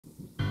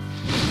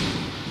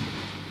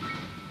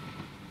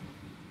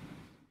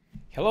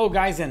Hello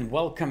guys and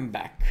welcome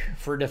back.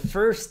 For the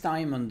first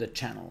time on the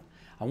channel,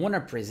 I want to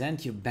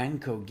present you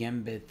Benko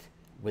Gambit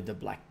with the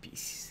black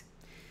pieces.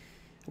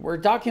 We're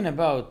talking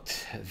about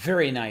a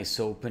very nice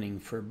opening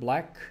for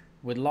black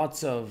with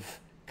lots of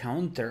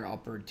counter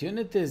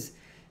opportunities.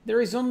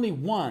 There is only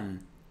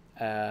one,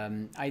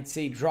 I'd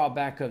say,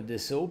 drawback of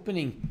this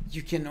opening.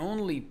 You can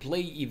only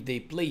play if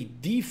they play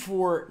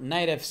d4,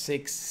 knight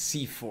f6,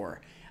 c4.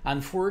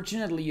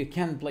 Unfortunately, you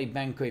can't play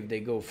Benko if they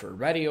go for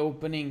ready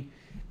opening.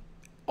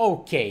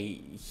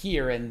 Okay,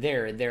 here and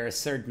there are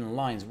certain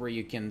lines where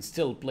you can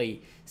still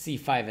play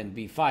c5 and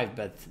b5,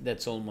 but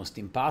that's almost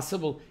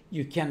impossible.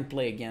 You can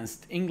play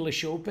against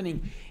English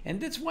opening, and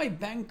that's why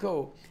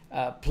Benko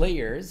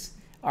players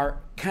are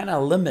kind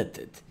of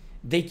limited.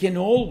 They can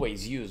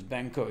always use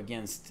Benko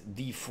against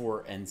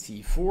d4 and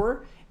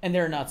c4, and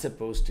they're not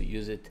supposed to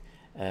use it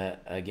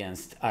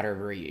against other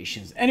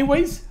variations.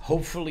 Anyways,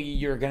 hopefully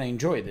you're gonna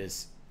enjoy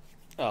this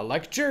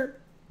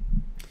lecture.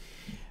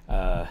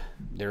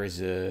 There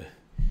is a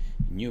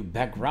new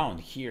background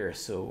here,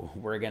 so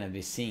we're gonna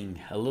be seeing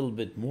a little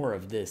bit more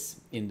of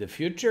this in the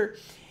future.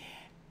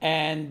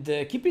 And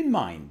keep in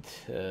mind,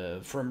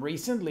 from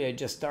recently I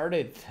just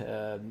started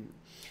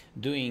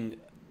doing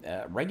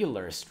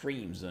regular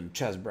streams on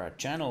Chessable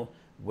channel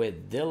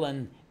with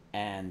Dylan,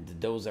 and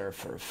those are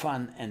for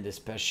fun, and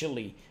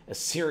especially a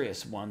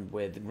serious one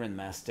with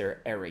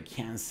Grandmaster Eric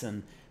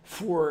Hansen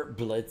for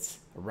blitz,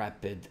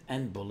 rapid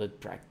and bullet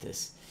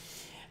practice.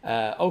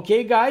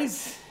 Okay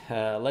guys,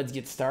 let's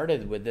get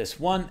started with this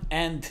one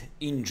and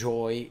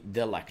enjoy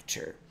the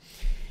lecture.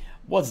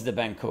 What's the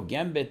Benko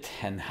Gambit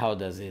and how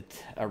does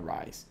it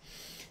arise?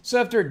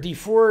 So after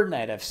d4,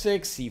 knight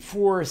f6,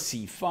 c4,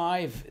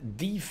 c5,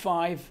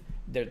 d5,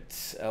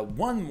 there's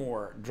one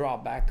more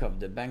drawback of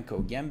the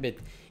Benko Gambit.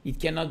 It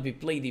cannot be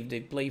played if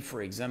they play,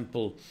 for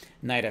example,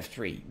 knight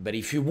f3. But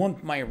if you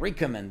want my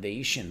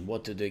recommendation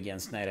what to do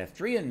against knight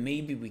f3, and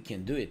maybe we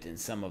can do it in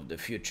some of the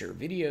future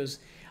videos,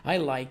 I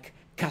like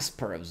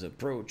Kasparov's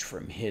approach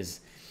from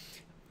his,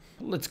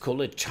 let's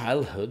call it,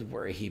 childhood,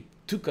 where he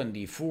took on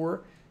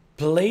d4,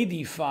 played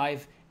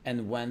d5,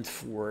 and went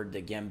for the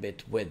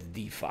gambit with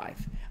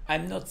d5.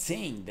 I'm not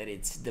saying that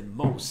it's the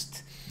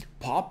most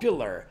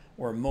popular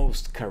or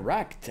most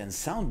correct and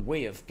sound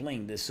way of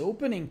playing this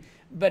opening,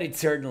 but it's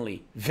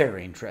certainly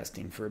very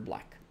interesting for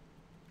black.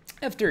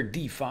 After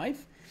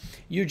d5,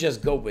 you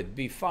just go with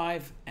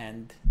b5,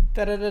 and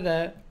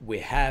da-da-da-da, we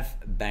have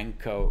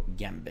Benko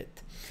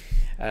Gambit.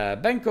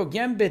 Benko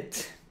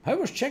Gambit, I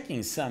was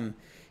checking some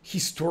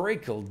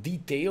historical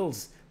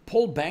details.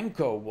 Paul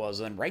Benko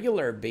was on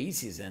regular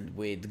basis and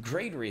with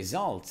great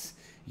results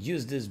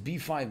used this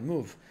b5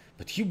 move,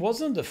 but he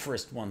wasn't the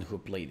first one who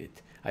played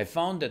it. I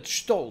found that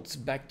Stoltz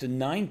back to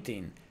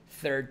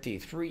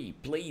 1933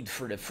 played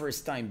for the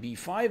first time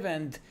b5,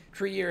 and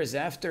 3 years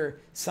after,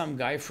 some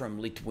guy from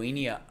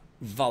Lithuania,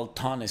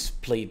 Valtonis,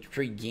 played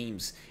 3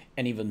 games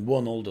and even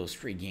won all those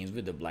 3 games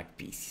with the black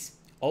pieces.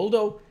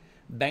 Although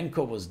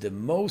Benko was the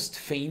most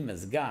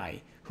famous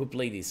guy who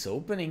played this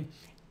opening,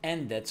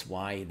 and that's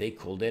why they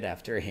called it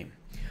after him.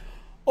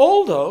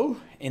 Although,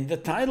 in the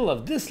title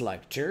of this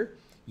lecture,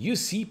 you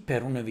see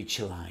Perunovic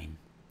line.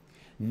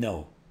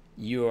 No,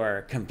 you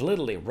are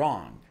completely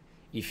wrong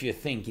if you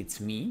think it's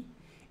me.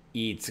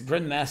 It's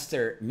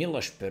Grandmaster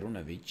Miloš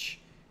Perunovic,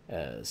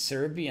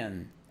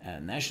 Serbian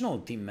national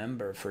team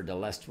member for the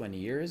last 20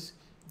 years,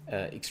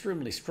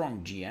 extremely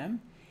strong GM,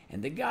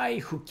 and the guy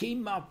who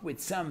came up with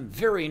some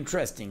very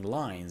interesting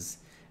lines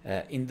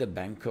in the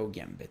Benko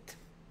Gambit.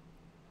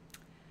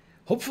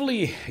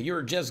 Hopefully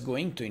you're just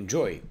going to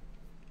enjoy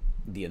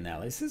the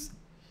analysis.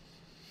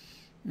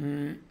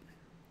 I've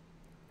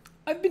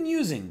been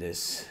using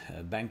this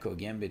Benko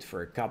Gambit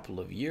for a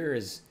couple of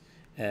years,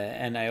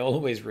 and I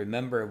always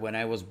remember when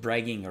I was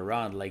bragging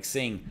around, like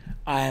saying,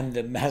 I am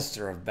the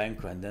master of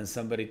Benko, and then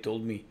somebody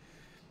told me,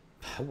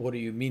 what do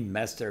you mean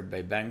master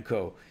by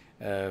Benko?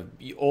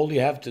 All you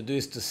have to do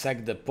is to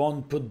sack the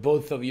pawn, put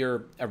both of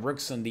your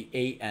rooks on the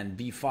A and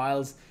B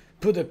files,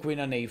 put a queen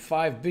on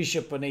A5,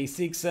 bishop on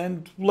A6,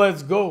 and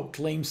let's go,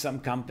 claim some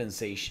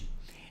compensation.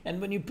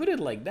 And when you put it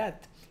like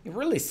that, it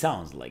really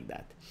sounds like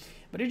that.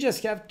 But you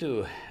just have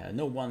to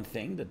know one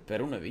thing, that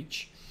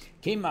Perunovic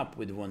came up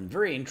with one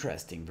very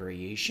interesting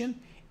variation,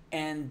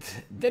 and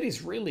that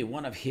is really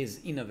one of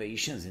his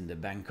innovations in the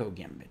Benko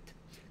Gambit.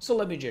 So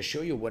let me just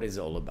show you what it's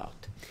all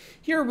about.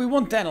 Here we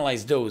won't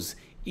analyze those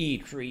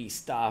E3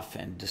 stuff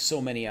and so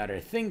many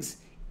other things.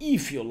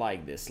 If you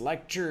like this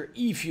lecture,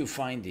 if you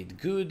find it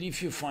good,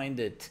 if you find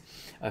it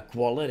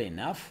quality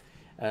enough,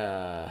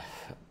 I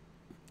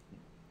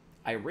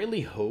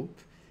really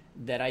hope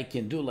that I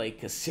can do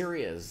like a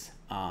series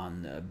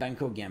on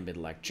Benko Gambit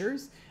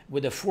lectures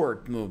with a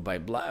fourth move by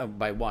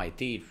white,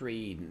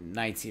 E3,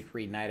 knight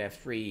C3, knight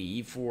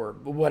F3,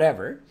 E4,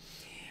 whatever.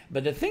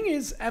 But the thing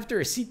is,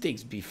 after C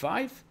takes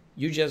B5,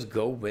 you just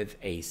go with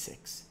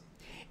A6.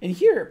 And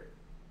here,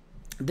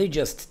 they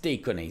just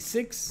take on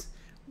A6,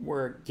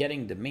 we're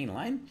getting the main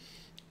line,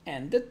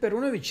 and that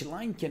Perunovic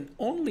line can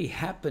only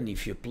happen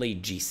if you play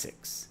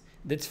G6.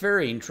 that's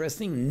very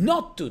interesting,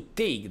 not to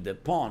take the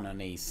pawn on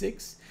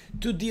a6,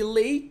 to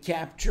delay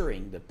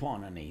capturing the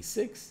pawn on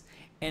a6,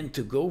 and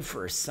to go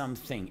for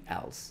something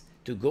else.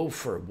 To go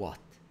for what?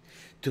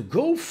 To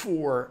go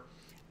for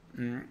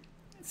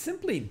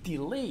simply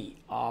delay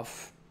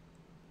of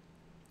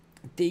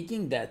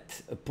taking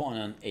that pawn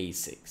on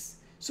a6.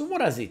 So what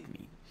does it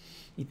mean?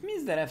 It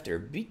means that after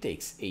b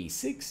takes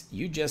a6,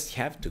 you just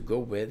have to go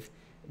with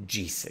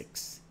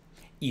g6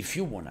 if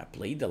you want to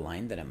play the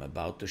line that I'm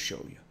about to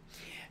show you.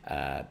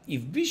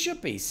 If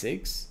bishop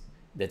a6,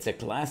 that's a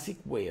classic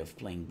way of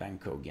playing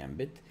Benko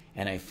Gambit,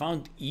 and I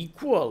found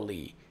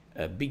equally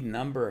a big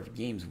number of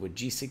games with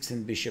g6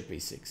 and bishop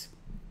a6.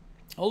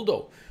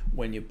 Although,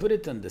 when you put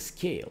it on the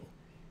scale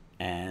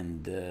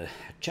and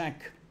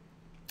check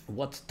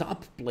what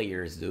top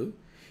players do,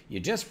 you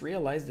just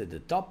realize that the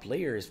top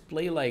players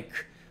play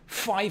like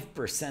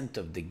 5%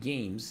 of the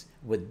games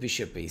with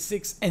bishop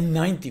a6 and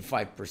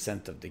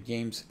 95% of the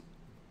games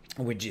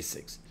with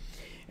g6.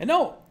 And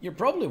now you're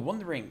probably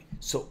wondering,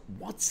 so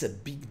what's a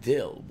big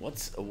deal?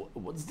 What's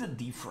the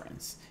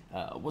difference?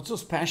 What's so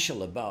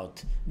special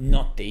about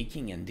not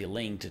taking and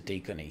delaying to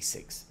take on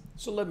a6?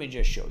 So let me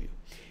just show you.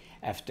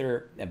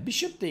 After a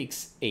bishop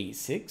takes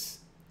a6,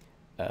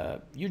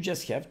 you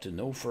just have to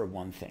know for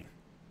one thing.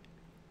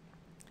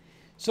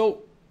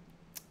 So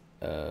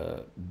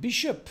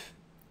bishop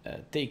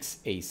takes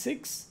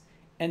a6,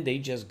 and they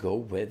just go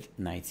with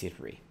knight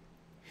c3.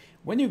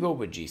 When you go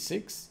with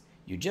g6,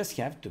 you just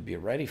have to be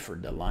ready for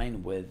the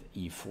line with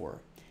e4.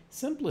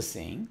 Simply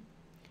saying,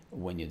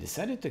 when you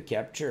decided to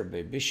capture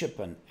by bishop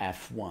on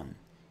f1,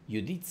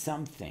 you did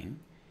something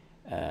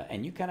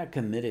and you kind of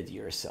committed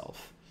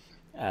yourself.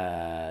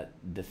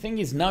 The thing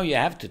is, now you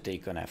have to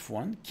take on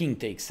f1, king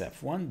takes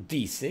f1,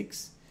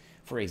 d6.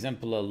 For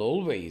example, I'll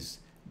always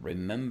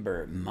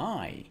remember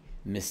my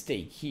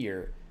mistake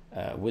here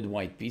with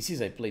white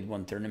pieces. I played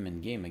one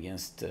tournament game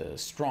against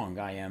strong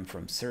IM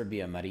from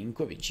Serbia,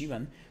 Marinkovic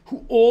Ivan,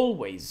 who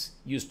always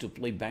used to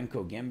play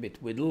Benko Gambit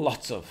with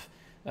lots of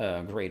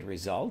great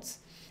results.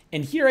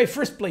 And here I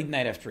first played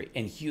knight f3,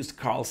 and he used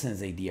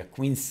Carlsen's idea,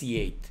 queen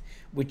c8,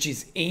 which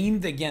is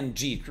aimed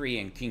against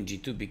g3 and king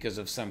g2 because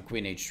of some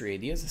queen h3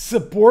 ideas,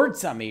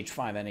 supports some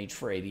h5 and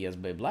h4 ideas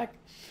by black,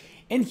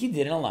 and he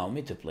didn't allow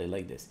me to play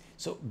like this.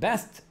 So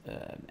best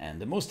and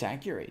the most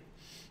accurate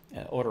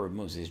order of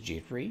moves is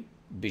g3,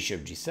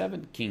 bishop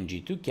g7, king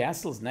g2,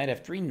 castles, knight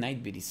f3,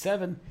 knight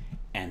bd7,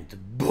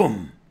 and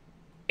boom,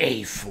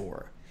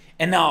 a4.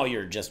 And now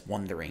you're just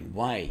wondering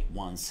why,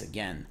 once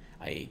again,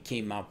 I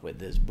came up with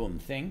this boom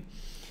thing.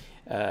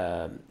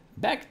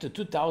 Back to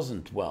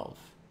 2012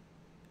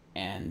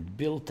 and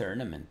Bill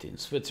tournament in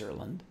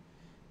Switzerland.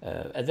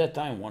 At that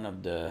time, one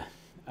of the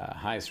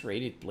highest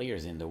rated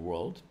players in the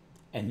world,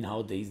 and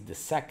nowadays the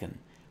second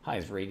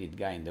highest rated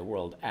guy in the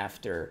world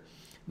after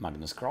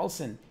Magnus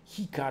Carlsen,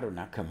 Hikaru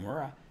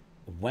Nakamura,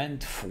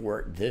 went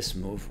for this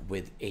move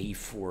with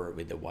a4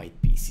 with the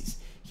white pieces.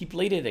 He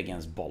played it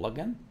against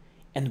Bologan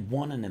and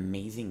won an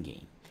amazing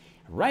game.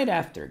 Right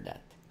after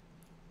that,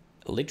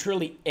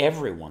 literally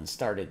everyone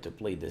started to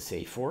play this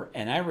a4,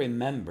 and I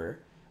remember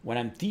when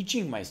I'm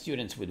teaching my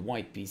students with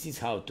white pieces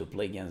how to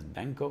play against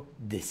Benko,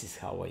 this is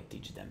how I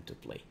teach them to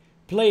play.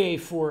 Play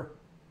a4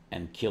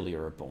 and kill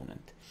your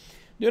opponent.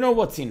 You know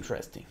what's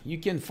interesting? You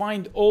can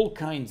find all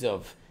kinds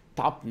of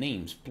top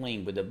names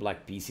playing with the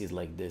black pieces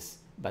like this,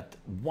 but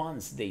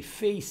once they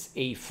face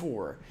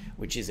a4,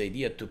 which is the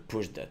idea to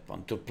push that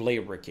pawn, to play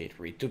rook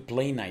a3, to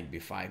play knight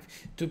b5,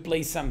 to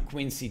play some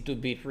queen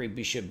c2, b3,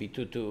 bishop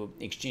b2 to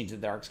exchange the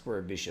dark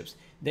square bishops,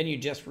 then you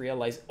just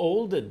realize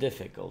all the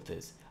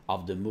difficulties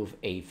of the move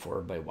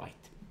a4 by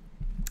white.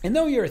 And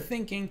now you're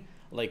thinking,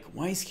 like,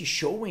 why is he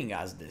showing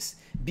us this?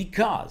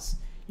 Because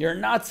you're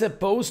not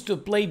supposed to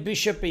play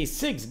bishop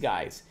a6,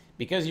 guys,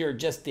 because you're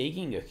just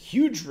taking a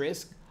huge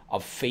risk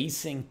of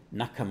facing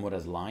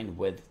Nakamura's line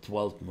with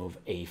 12th move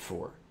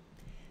a4.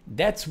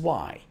 That's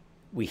why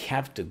we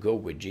have to go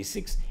with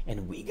g6,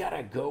 and we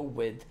gotta go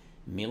with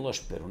Milos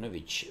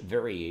Perunovic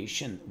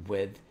variation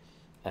with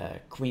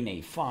queen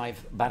a5,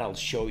 but I'll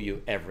show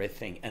you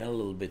everything and a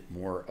little bit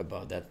more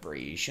about that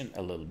variation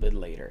a little bit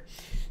later.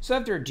 So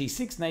after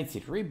g6, knight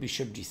c3,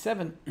 bishop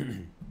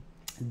g7,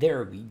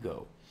 there we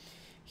go.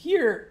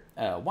 Here,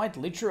 white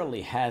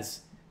literally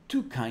has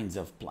two kinds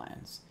of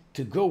plans: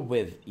 to go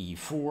with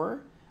e4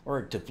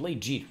 or to play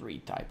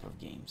g3 type of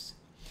games.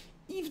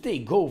 If they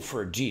go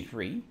for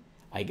g3,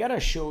 I gotta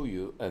show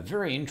you a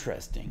very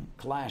interesting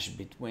clash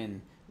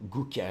between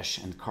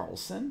Gukesh and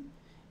Carlsen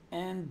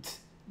and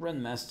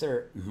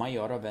Grandmaster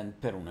Majorov and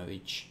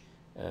Perunovic,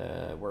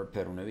 where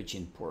Perunovic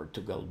in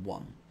Portugal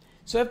won.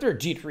 So after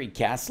g3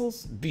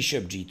 castles,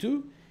 bishop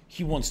g2,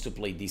 he wants to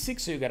play d6,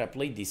 so you gotta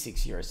play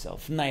d6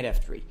 yourself. Knight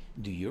f3.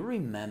 Do you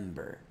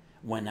remember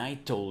when I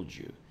told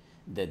you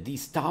that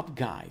these top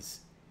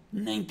guys,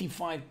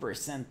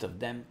 95% of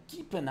them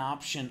keep an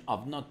option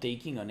of not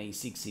taking on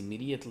a6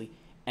 immediately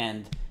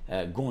and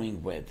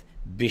going with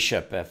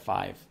bishop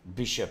f5,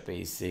 bishop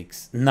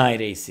a6, knight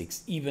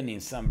a6, even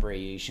in some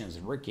variations,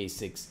 rook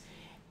a6,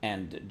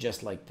 and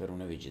just like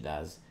Perunovic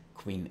does,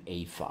 queen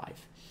a5.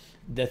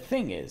 The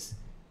thing is,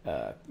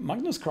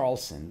 Magnus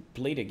Carlsen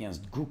played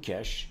against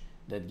Gukesh.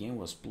 That game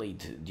was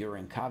played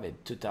during COVID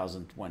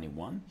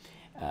 2021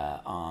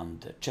 on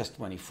the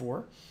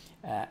Chess24.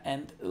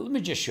 And let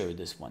me just show you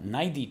this one.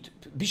 Knight d2,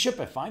 bishop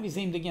f5 is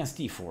aimed against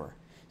e4.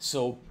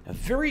 So a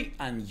very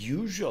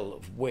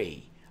unusual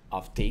way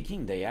of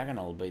taking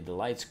diagonal by the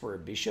light square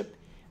bishop,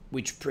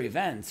 which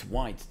prevents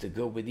white to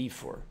go with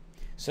e4.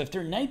 So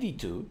after knight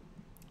d2,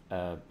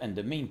 and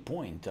the main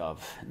point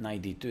of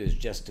knight d2 is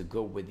just to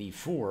go with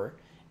e4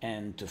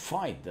 and to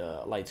fight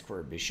the light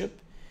square bishop,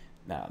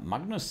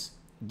 Magnus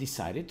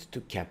decided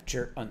to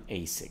capture on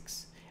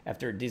a6.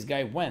 After this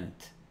guy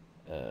went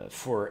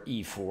for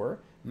e4,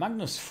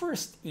 Magnus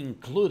first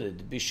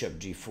included bishop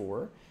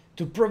g4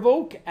 to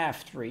provoke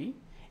f3,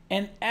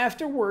 and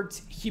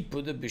afterwards he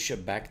put the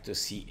bishop back to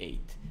c8.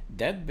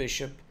 That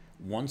bishop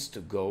wants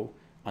to go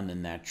on the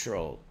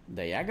natural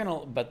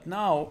diagonal, but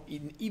now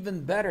in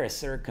even better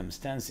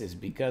circumstances,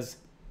 because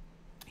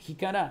he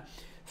kind of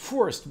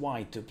forced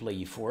white to play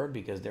e4,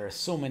 because there are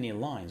so many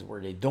lines where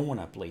they don't want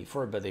to play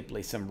e4, but they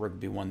play some rook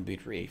b1,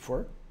 b3,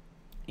 a4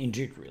 in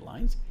g3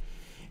 lines.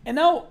 And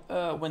now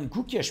when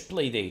Gukesh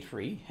played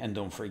a3, and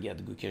don't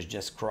forget Gukesh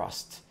just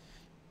crossed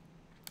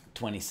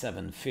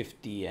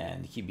 2750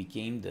 and he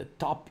became the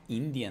top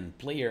Indian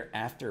player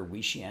after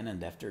Wishy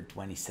Anand after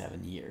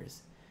 27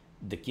 years.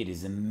 The kid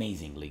is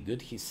amazingly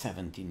good. He's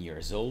 17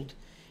 years old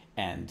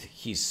and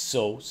he's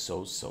so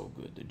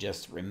good.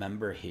 Just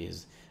remember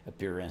his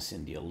appearance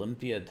in the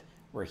Olympiad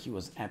where he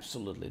was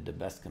absolutely the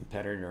best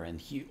competitor and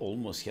he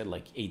almost had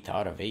like 8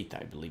 out of 8,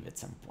 I believe, at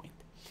some point.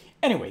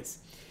 Anyways,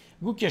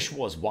 Gukesh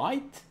was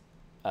white.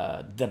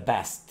 The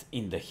best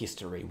in the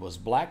history was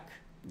black.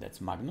 That's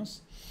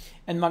Magnus.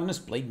 And Magnus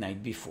played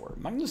knight b4.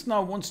 Magnus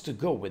now wants to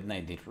go with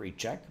knight d3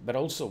 check, but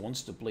also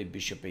wants to play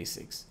bishop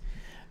a6.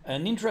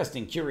 An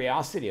interesting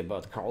curiosity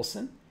about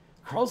Carlsen.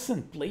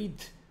 Carlsen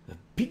played a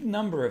big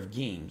number of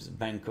games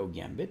Benko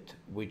Gambit,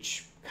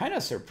 which kind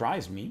of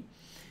surprised me.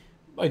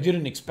 I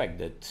didn't expect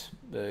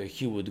that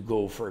he would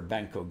go for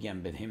Benko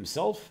Gambit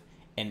himself,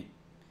 and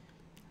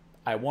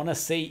I want to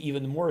say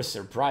even more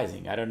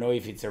surprising. I don't know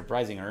if it's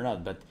surprising or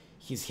not, but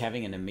he's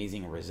having an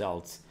amazing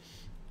results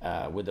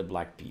with the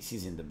black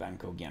pieces in the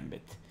Benko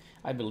Gambit.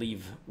 I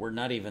believe we're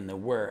not even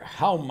aware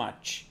how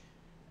much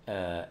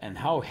and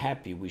how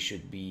happy we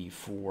should be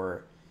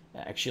for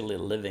actually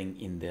living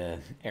in the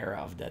era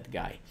of that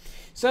guy.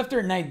 So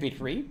after knight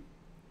b3,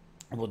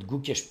 what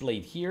Gukesh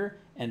played here,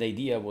 and the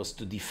idea was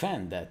to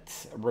defend that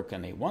rook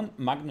on a1,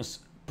 Magnus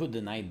put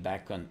the knight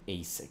back on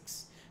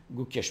a6.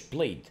 Gukesh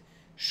played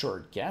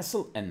short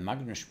castle, and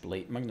Magnus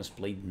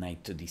played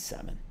knight to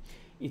d7.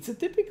 It's a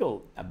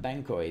typical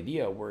Benko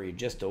idea where you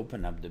just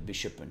open up the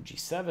bishop on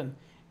g7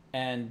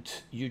 and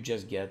you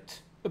just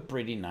get a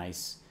pretty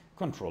nice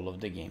control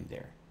of the game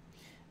there.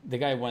 The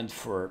guy went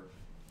for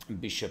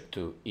bishop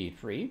to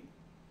e3.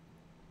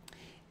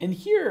 And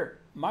here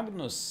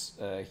Magnus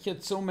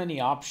had so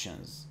many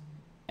options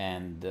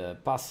and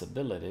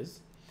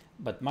possibilities,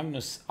 but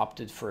Magnus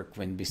opted for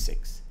queen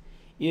b6.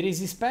 It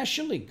is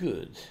especially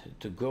good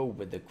to go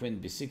with the queen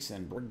b6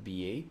 and rook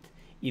b8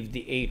 if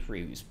the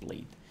a3 is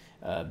played.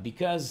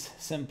 Because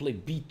simply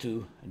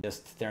b2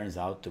 just turns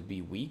out to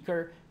be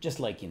weaker, just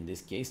like in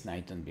this case,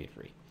 knight on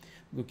b3.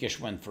 Gukesh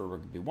went for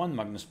rook b1,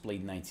 Magnus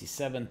played knight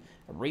c7,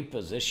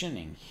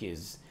 repositioning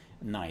his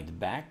knight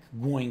back,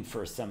 going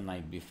for some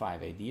knight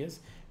b5 ideas,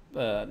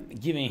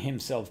 giving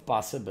himself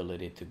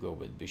possibility to go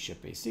with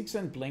bishop a6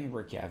 and playing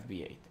rook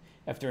fb8.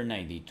 After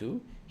knight d2,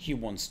 he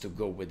wants to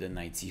go with the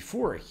knight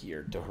c4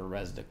 here to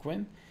harass the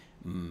queen.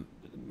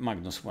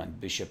 Magnus went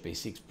bishop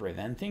a6,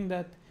 preventing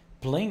that,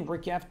 playing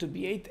rook f to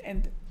b8,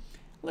 and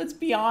let's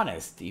be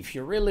honest, if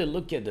you really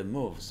look at the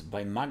moves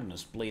by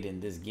Magnus played in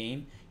this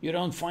game, you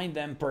don't find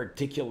them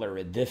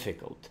particularly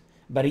difficult.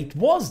 But it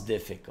was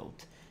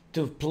difficult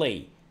to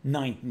play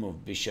knight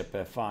move bishop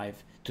f5,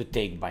 to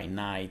take by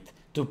knight,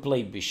 to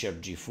play bishop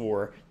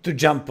g4, to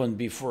jump on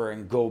b4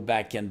 and go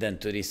back, and then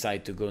to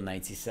decide to go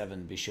knight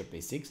c7, bishop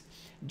a6.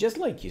 Just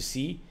like you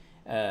see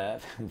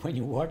when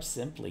you watch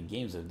simply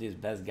games of these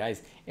best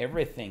guys,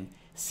 everything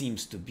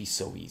seems to be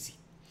so easy.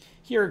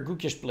 Here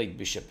Gukesh played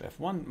bishop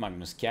f1,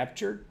 Magnus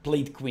captured,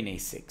 played queen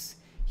a6.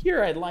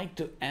 Here I'd like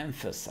to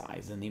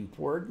emphasize the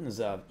importance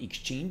of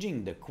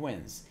exchanging the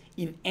queens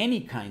in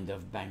any kind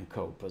of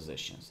Benko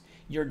positions.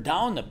 You're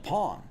down a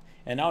pawn,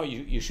 and now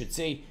you should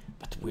say,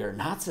 but we're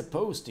not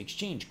supposed to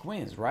exchange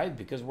queens, right?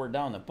 Because we're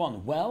down a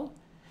pawn. Well,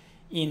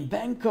 in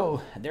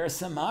Benko, there are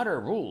some other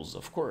rules,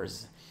 of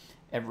course.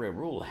 Every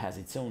rule has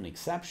its own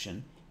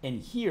exception, and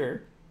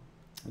here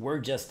we're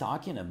just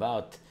talking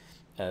about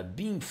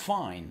being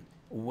fine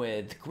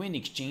with queen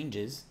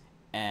exchanges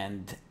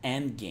and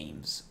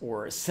endgames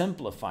or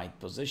simplified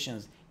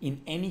positions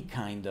in any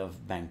kind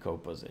of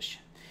Benko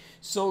position.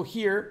 So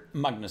here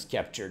Magnus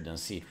captured on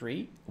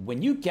c3.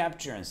 When you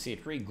capture on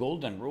c3,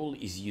 golden rule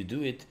is you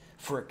do it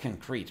for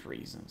concrete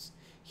reasons.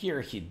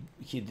 Here he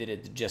did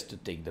it just to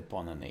take the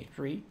pawn on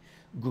a3.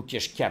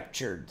 Gukesh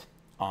captured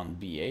on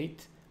b8.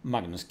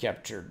 Magnus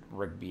captured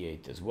rook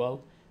b8 as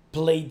well.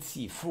 played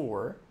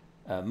c4.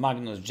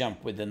 Magnus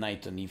jumped with the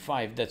knight on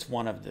e5. That's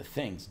one of the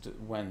things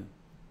when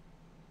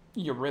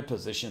you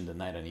reposition the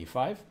knight on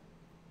e5.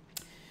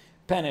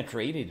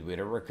 Penetrated with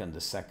a rook on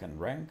the second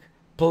rank.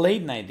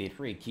 Played knight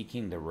d3,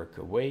 kicking the rook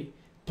away.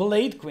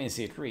 Played queen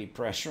c3,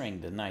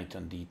 pressuring the knight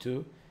on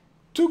d2.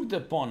 Took the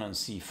pawn on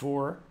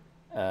c4.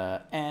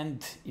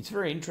 And it's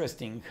very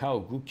interesting how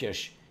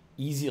Gukesh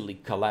easily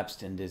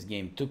collapsed in this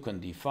game. Took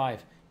on d5,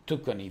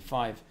 took on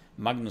e5.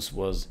 Magnus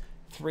was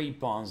 3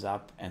 pawns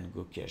up and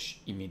Gukesh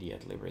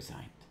immediately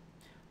resigned.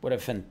 What a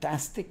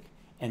fantastic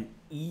and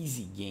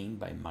easy game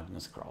by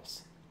Magnus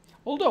Carlsen.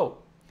 Although,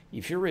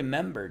 if you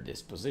remember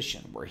this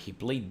position where he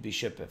played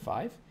bishop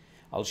f5,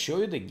 I'll show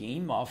you the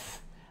game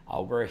of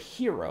our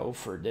hero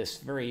for this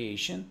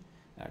variation,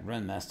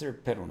 Grandmaster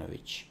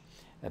Perunovic.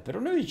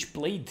 Perunovic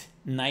played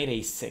knight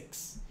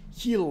a6.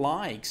 He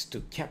likes to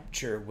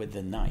capture with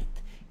the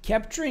knight.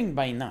 Capturing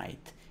by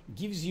knight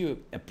gives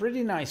you a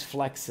pretty nice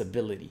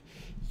flexibility.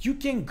 You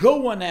can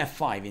go on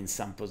f5 in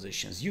some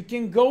positions. You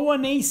can go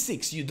on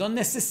a6. You don't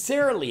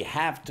necessarily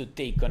have to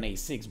take on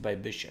a6 by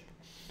bishop.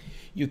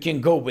 You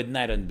can go with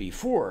knight on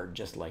b4,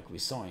 just like we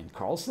saw in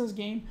Carlsen's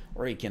game,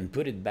 or you can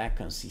put it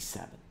back on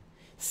c7.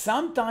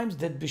 Sometimes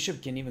that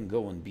bishop can even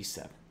go on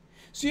b7.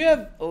 So you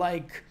have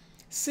like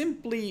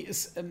simply,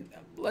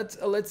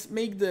 let's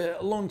make the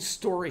long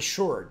story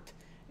short.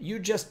 You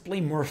just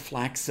play more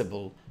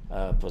flexible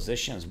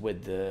positions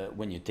with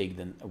when you take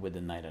with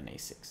the knight on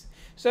a6.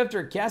 So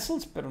after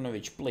castles,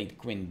 Perunovic played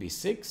queen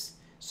b6.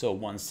 So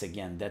once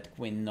again, that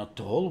queen not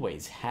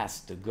always has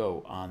to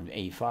go on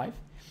a5.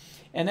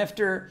 And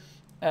after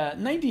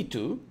knight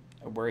d2,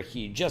 where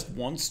he just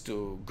wants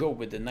to go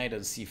with the knight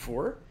on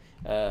c4,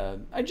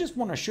 I just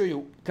want to show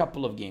you a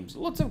couple of games.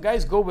 Lots of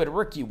guys go with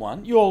rook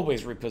e1. You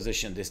always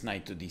reposition this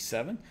knight to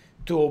d7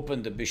 to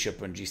open the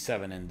bishop on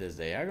g7 in this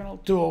diagonal,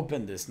 to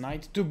open this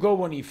knight, to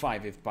go on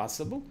e5 if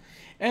possible.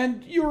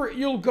 And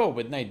you'll go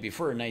with knight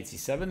b4, knight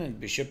c7, and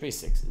bishop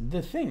a6.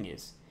 The thing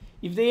is,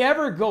 if they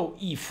ever go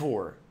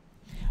e4,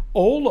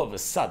 all of a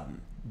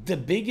sudden, the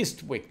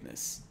biggest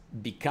weakness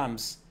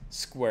becomes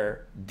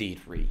square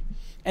d3.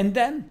 And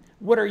then,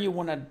 whether you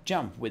want to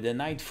jump with a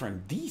knight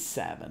from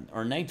d7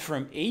 or knight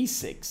from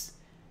a6,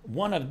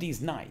 one of these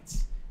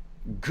knights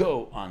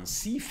go on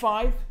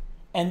c5,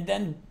 and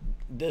then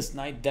this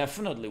knight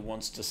definitely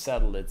wants to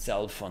settle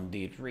itself on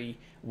d3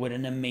 with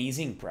an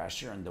amazing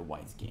pressure on the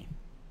white's game.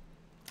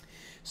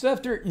 So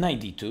after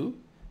knight d2,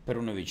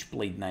 Perunovic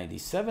played knight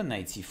d7,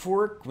 knight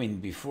c4, queen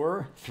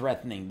b4,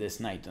 threatening this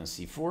knight on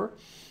c4,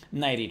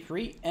 knight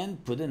e3,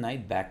 and put the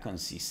knight back on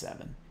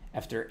c7.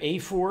 After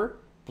a4,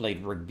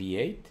 played rook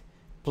b8,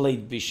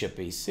 played bishop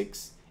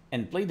a6,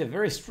 and played a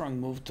very strong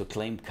move to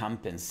claim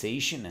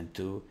compensation and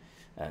to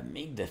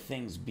make the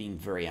things being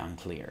very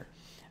unclear.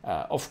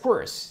 Of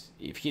course,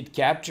 if he'd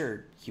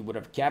captured, he would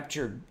have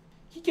captured.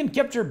 He can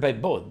capture by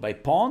both, by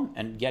pawn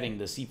and getting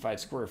the c5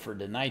 square for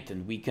the knight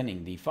and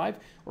weakening d5,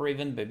 or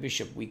even by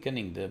bishop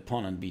weakening the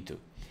pawn on b2.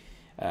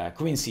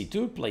 Queen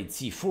c2, played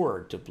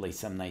c4 to play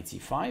some knight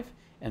c5,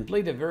 and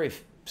played a very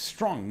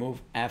strong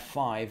move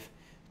f5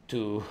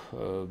 to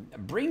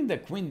bring the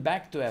queen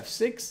back to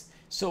f6,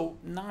 so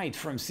knight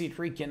from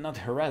c3 cannot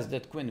harass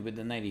that queen with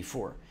the knight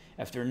e4.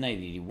 After knight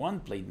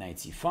e1, played knight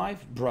c5,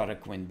 brought a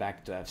queen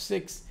back to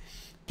f6,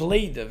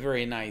 played a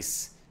very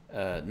nice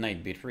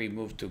knight b3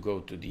 move to go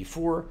to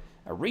d4,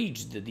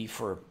 reached the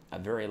d4, a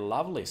very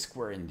lovely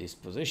square in this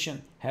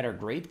position, had a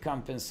great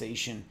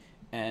compensation,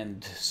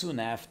 and soon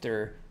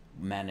after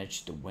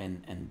managed to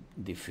win and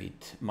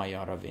defeat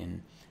Miodrag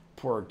in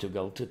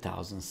Portugal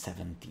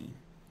 2017.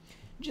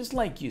 Just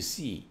like you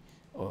see,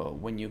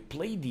 when you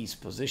play these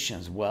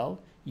positions well,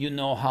 you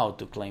know how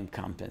to claim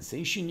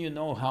compensation, you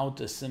know how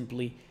to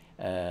simply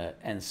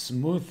and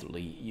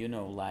smoothly,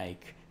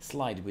 like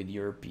slide with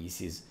your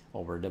pieces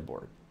over the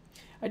board.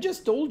 I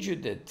just told you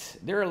that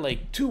there are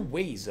like 2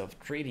 ways of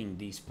trading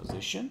these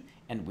positions,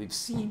 and we've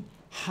seen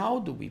how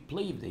do we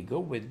play if they go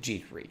with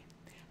g3.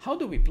 How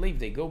do we play if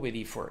they go with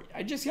e4?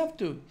 I just have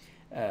to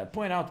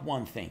point out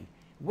one thing.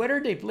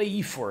 Whether they play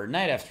e4,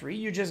 knight f3,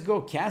 you just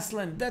go castle,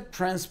 and that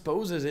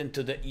transposes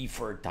into the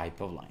e4 type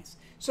of lines.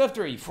 So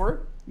after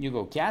e4, you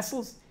go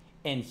castles,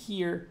 and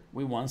here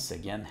we once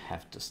again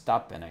have to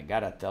stop, and I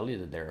gotta tell you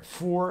that there are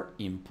 4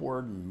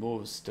 important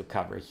moves to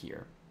cover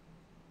here.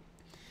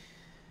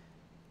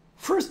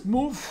 First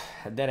move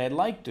that I'd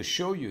like to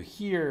show you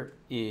here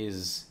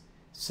is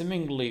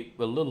seemingly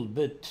a little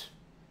bit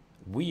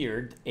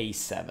weird,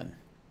 a7.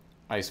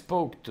 I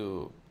spoke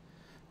to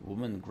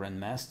woman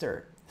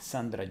grandmaster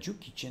Sandra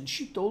Jukic, and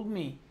she told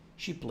me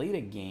she played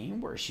a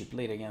game where she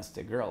played against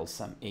a girl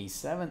some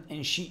a7,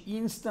 and she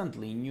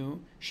instantly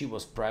knew she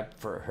was prepped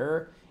for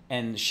her,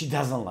 and she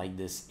doesn't like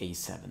this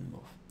a7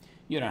 move.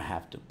 You don't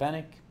have to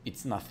panic.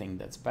 It's nothing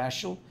that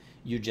special.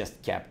 You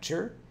just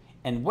capture.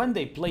 And when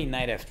they play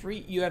knight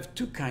f3, you have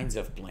 2 kinds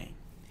of playing.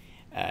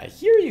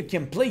 Here you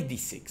can play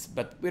d6,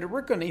 but with a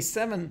rook on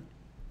a7,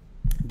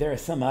 there are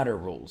some other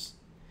rules.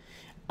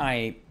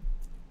 I'd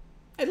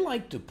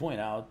like to point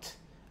out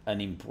an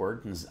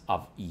importance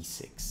of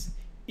e6.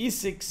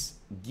 e6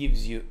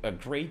 gives you a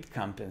great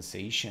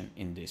compensation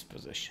in these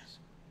positions.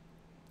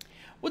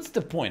 What's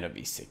the point of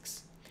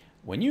e6?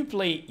 When you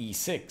play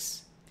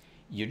e6,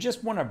 you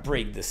just want to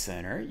break the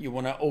center, you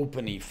want to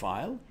open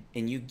e-file,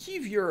 and you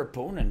give your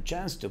opponent a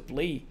chance to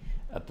play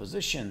a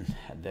position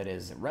that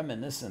is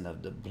reminiscent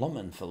of the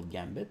Blumenfeld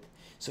Gambit.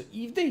 So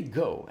if they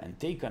go and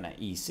take on a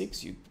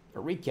e6, you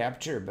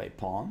recapture by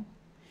pawn,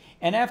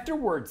 and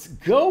afterwards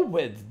go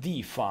with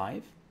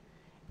d5,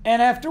 and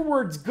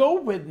afterwards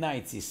go with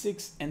knight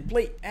c6 and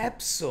play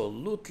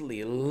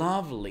absolutely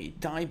lovely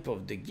type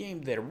of the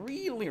game that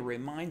really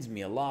reminds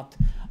me a lot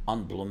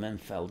on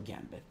Blumenfeld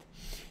Gambit.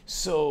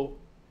 So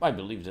I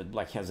believe that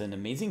black has an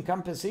amazing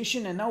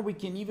compensation, and now we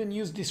can even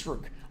use this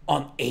rook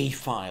on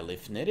a-file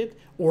if needed,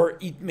 or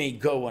it may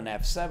go on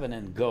f7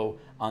 and go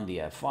on the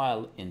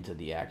f-file into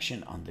the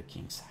action on the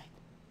king side.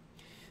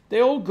 They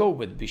all go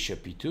with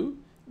bishop e2,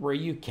 where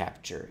you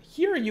capture.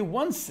 Here you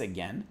once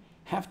again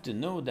have to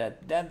know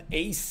that that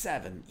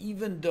a7,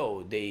 even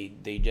though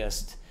they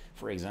just,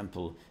 for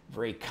example,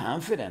 very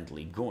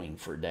confidently going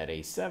for that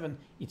a7,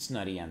 it's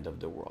not the end of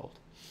the world.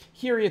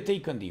 Here you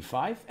take on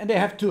d5, and they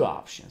have two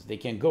options. They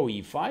can go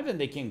e5 and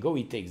they can go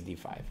e takes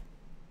d5.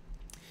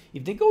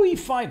 If they go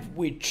e5,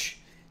 which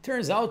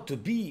turns out to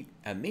be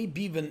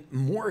maybe even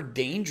more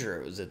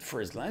dangerous at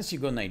first glance, you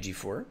go knight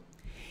g4.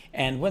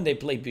 And when they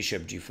play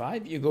bishop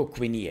g5, you go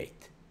queen e8.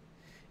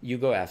 You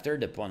go after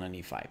the pawn on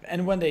e5.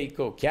 And when they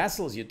go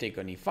castles, you take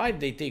on e5,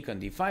 they take on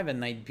d5, and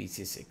knight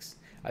bc6.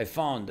 I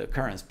found a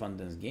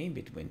correspondence game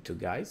between two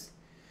guys.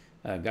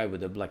 A guy with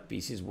the black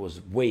pieces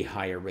was way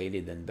higher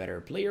rated and better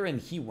player,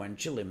 and he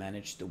eventually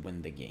managed to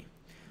win the game.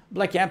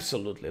 Black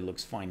absolutely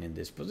looks fine in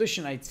this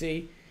position. I'd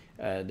say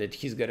that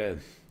he's got a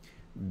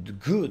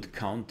good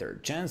counter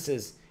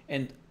chances.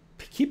 And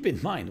keep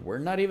in mind, we're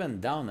not even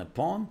down a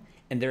pawn,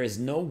 and there is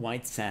no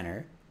white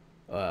center,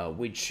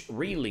 which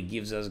really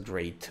gives us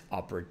great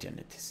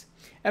opportunities.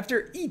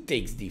 After e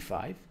takes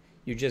d5,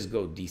 you just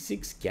go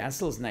d6,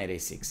 castles, knight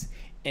a6,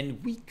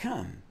 and we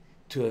come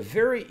to a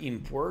very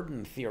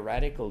important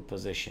theoretical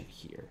position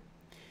here.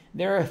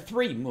 There are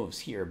three moves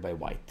here by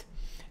white.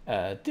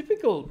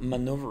 Typical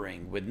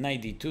maneuvering with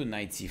knight d2,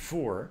 knight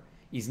c4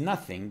 is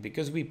nothing,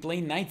 because we play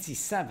knight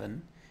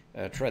c7,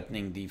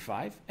 threatening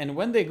d5, and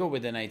when they go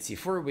with the knight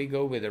c4, we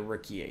go with a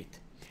rook e8.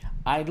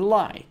 I'd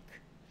like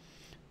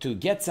to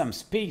get some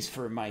space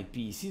for my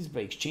pieces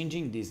by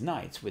exchanging these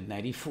knights with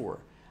knight e4.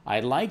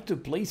 I'd like to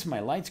place my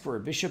light square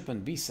bishop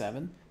on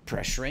b7,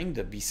 pressuring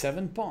the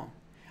b7 pawn.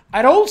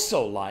 I'd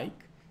also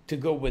like to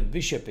go with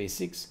bishop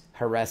a6,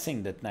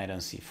 harassing that knight on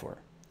c4.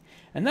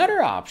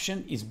 Another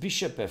option is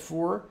bishop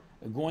f4,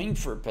 going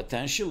for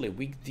potentially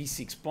weak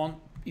d6 pawn,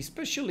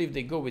 especially if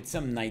they go with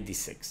some knight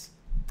d6.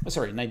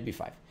 Sorry, knight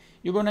b5.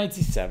 You go knight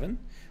c7,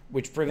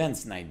 which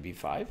prevents knight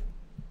b5,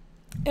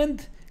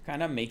 and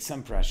kind of make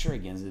some pressure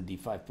against the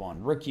d5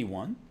 pawn. Rook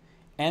e1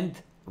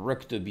 and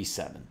rook to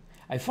b7.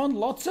 I found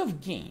lots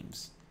of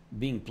games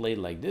being played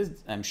like this.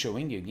 I'm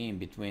showing you a game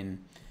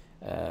between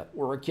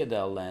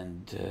Orkidel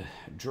and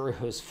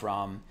Jurhus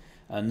from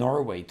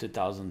Norway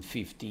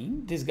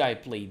 2015. This guy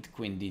played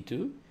queen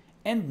d2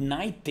 and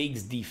knight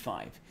takes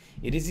d5.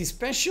 It is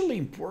especially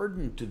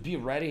important to be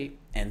ready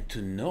and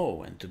to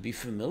know and to be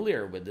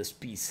familiar with this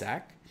piece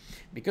sack,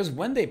 because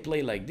when they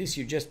play like this,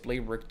 you just play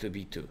rook to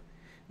b2.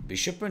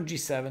 Bishop on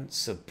g7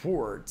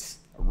 supports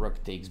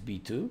rook takes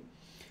b2,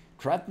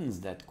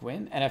 threatens that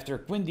queen, and after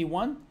queen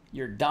d1,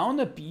 you're down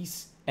a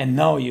piece, and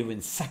now you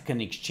win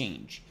second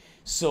exchange.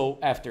 So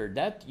after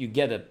that, you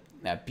get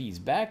a piece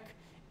back,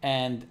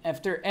 and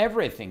after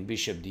everything,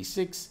 bishop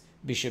d6,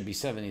 bishop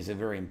b7 is a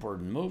very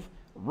important move,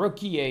 rook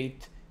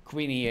e8,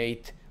 queen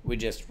e8, we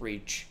just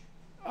reach,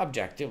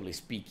 objectively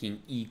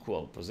speaking,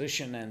 equal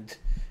position, and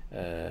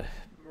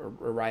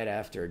right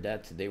after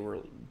that, they were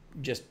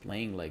just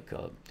playing like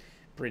a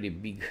pretty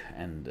big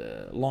and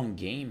long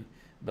game,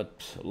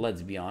 but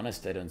let's be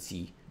honest, I don't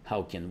see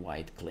how can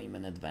white claim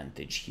an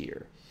advantage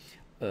here.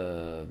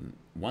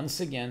 Once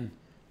again,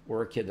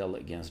 Orkidel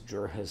against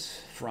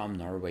Jurhus from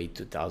Norway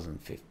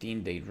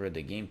 2015, they drew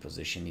the game,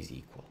 position is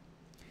equal.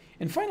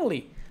 And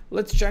finally,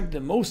 let's check the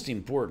most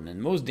important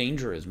and most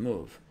dangerous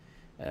move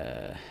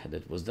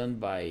that was done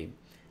by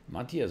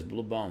Matthias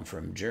Blubaum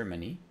from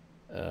Germany,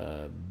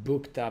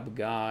 booked up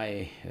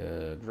guy,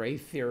 great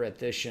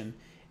theoretician,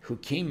 who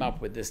came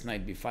up with this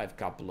knight b5 a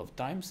couple of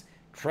times,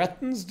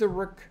 threatens the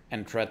rook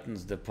and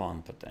threatens the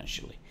pawn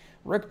potentially.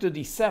 Rook to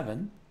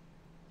d7,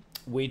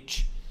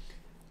 which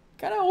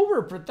kind of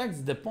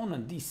overprotects the pawn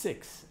on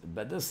d6,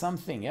 but does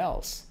something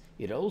else.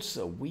 It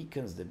also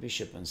weakens the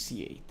bishop on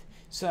c8.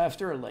 So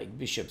after like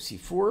bishop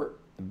c4,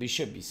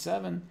 bishop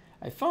b7,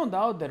 I found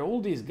out that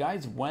all these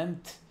guys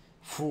went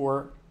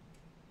for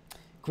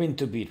queen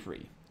to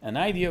b3. An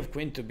idea of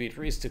queen to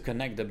b3 is to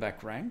connect the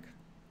back rank,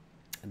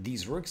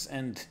 these rooks,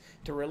 and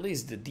to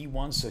release the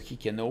d1 so he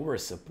can over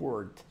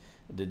support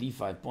the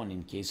d5 pawn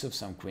in case of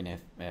some queen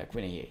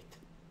a8.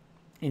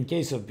 In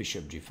case of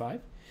bishop g5,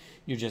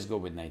 you just go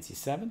with knight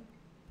c7,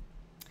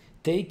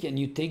 take, and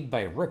you take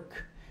by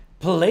rook,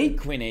 play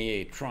queen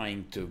a8,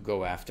 trying to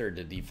go after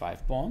the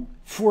d5 pawn,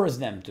 force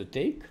them to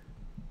take.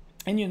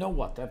 And you know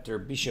what? After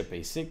bishop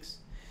a6,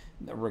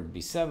 rook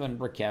b7,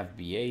 rook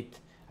fb8,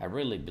 I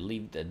really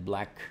believe that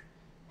black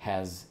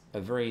has a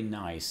very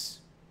nice,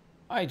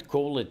 I'd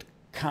call it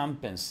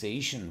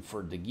compensation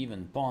for the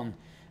given pawn,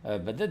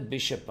 but that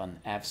bishop on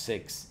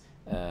f6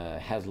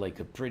 has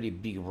like a pretty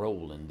big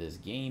role in this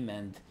game,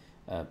 and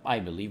I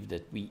believe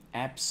that we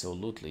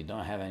absolutely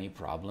don't have any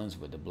problems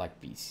with the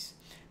black pieces.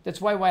 That's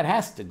why white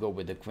has to go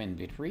with the queen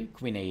b3,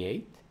 queen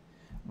a8,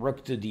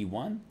 rook to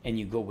d1, and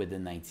you go with the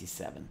knight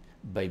c7.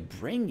 By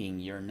bringing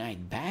your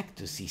knight back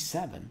to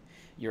c7,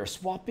 you're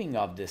swapping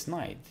off this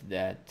knight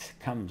that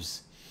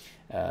comes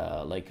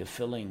like a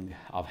feeling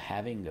of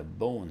having a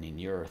bone in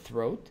your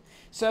throat.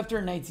 So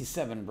after knight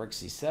c7, rook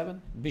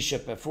c7,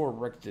 bishop f4,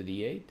 rook to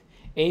d8,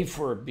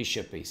 a4,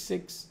 bishop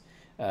a6.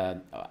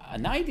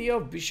 An idea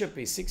of bishop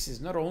a6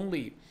 is not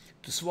only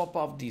to swap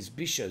off these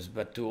bishops,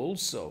 but to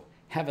also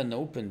have an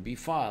open b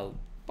file,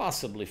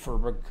 possibly for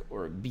rook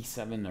or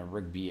b7 or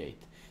rook b8.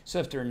 So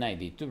after knight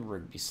d2,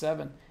 rook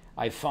b7,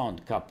 I found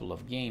a couple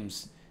of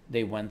games.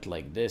 They went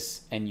like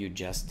this, and you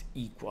just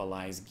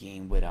equalize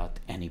game without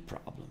any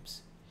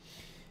problems.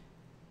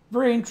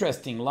 Very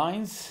interesting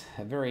lines,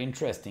 very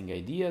interesting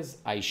ideas.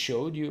 I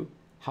showed you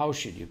how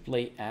should you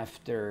play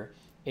after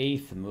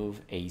 8th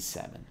move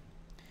a7.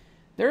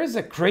 There is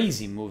a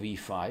crazy move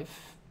e5.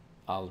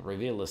 I'll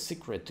reveal a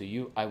secret to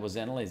you. I was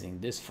analyzing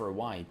this for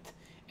white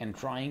and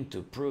trying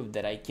to prove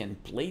that I can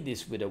play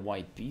this with the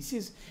white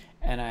pieces,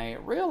 and I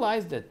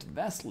realized that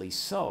Vasily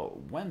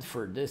So went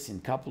for this in a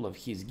couple of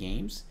his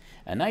games.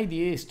 An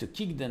idea is to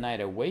kick the knight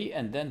away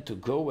and then to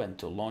go and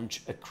to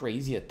launch a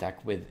crazy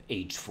attack with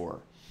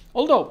h4.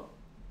 Although,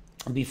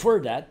 before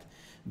that,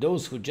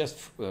 those who just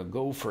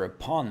go for a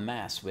pawn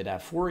mass with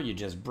f4, you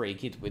just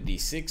break it with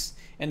d6,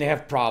 and they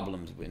have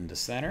problems in the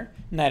center.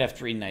 Knight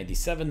f3, knight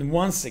d7,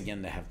 once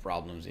again they have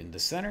problems in the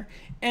center.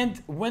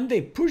 And when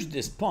they push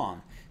this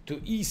pawn to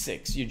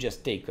e6, you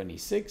just take on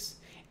e6.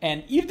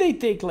 And if they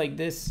take like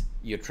this,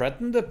 you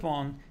threaten the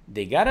pawn,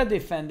 they gotta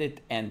defend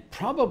it, and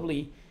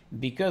probably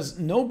because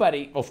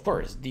nobody, of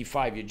course,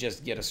 d5, you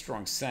just get a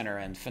strong center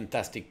and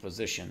fantastic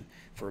position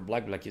for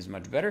black. Black is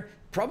much better.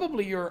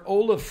 Probably you're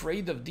all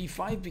afraid of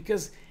d5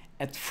 because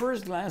at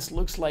first glance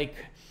looks like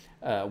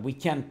we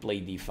can't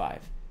play d5.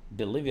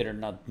 Believe it or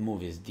not,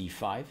 move is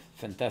d5.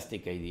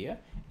 Fantastic idea.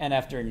 And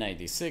after knight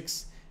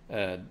d6,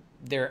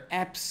 they're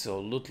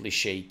absolutely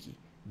shaky.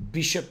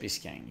 Bishop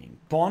is hanging,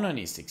 pawn on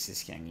e6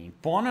 is hanging,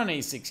 pawn on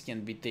a6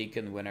 can be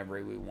taken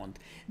whenever we want.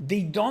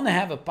 They don't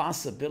have a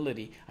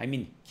possibility. I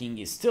mean, king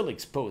is still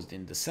exposed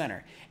in the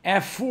center.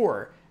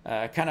 f4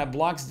 kind of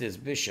blocks this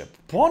bishop.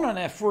 Pawn on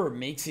f4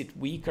 makes it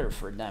weaker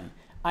for them.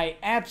 I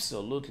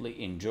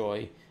absolutely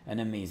enjoy an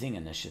amazing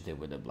initiative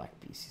with the black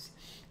pieces.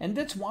 And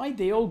that's why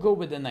they all go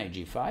with the knight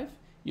g5.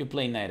 You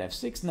play knight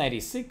f6, knight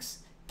e6,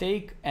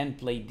 take and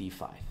play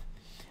d5.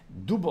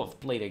 Dubov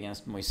played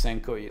against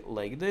Moisenko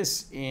like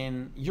this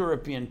in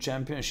European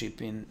Championship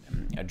in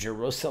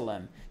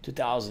Jerusalem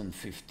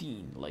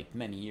 2015, like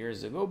many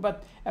years ago.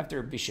 But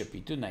after bishop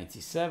e2, knight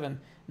c7,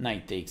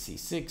 knight takes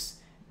e6,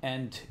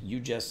 and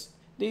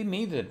they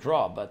made a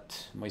draw,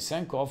 but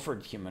Moisenko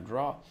offered him a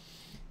draw.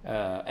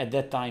 At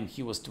that time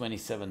he was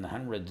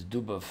 2700,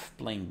 Dubov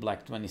playing black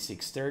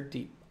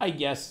 2630. I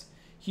guess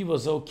he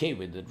was okay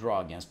with the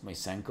draw against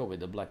Moisenko with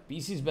the black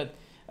pieces, but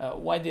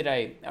why did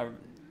I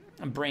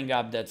bring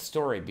up that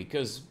story?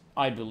 Because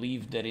I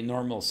believe that in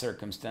normal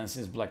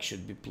circumstances black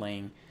should be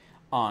playing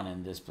on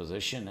in this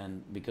position,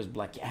 and because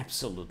black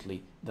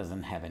absolutely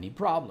doesn't have any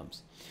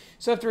problems.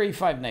 So after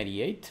a5, knight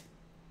e8,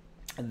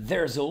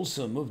 there's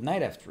also a move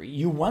knight f3.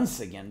 You once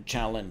again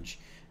challenge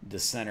the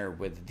center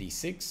with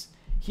d6.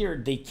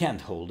 Here they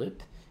can't hold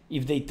it.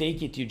 If they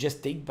take it, you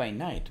just take by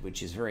knight,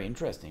 which is very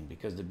interesting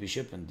because the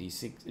bishop on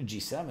d6,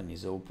 g7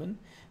 is open.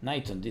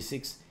 Knight on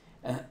d6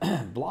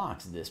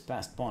 blocks this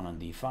passed pawn on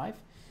d5.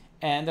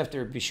 And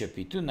after bishop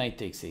e2, knight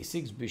takes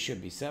a6, bishop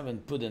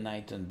b7, put the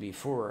knight on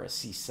b4 or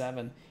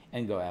c7,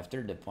 and go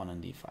after the pawn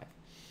on d5.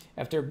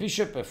 After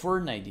bishop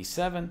f4, knight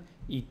d7,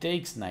 e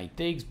takes, knight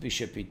takes,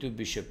 bishop e2,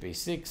 bishop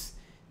a6,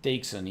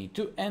 takes on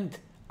e2. And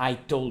I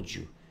told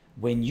you,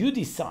 when you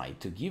decide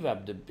to give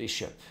up the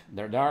bishop,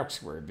 the dark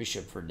square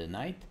bishop for the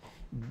knight,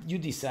 you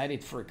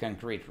decided for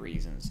concrete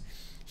reasons.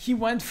 He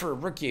went for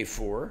rook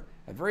a4,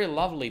 a very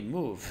lovely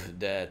move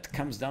that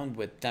comes down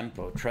with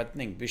tempo,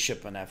 threatening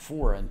bishop on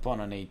f4 and pawn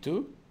on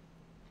a2,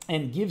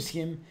 and gives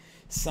him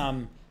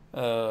some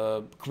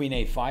queen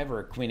a5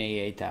 or queen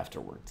a8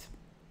 afterwards.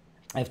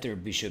 After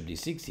bishop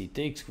d6, he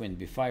takes queen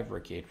b5,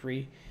 rook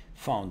a3,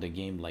 found a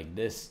game like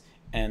this,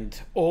 and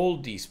all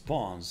these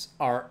pawns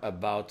are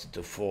about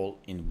to fall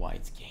in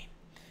white's game.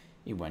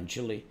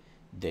 Eventually,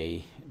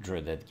 they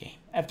drew that game.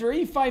 After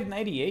a5,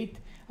 knight e8,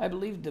 I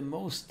believe the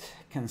most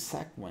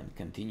consequent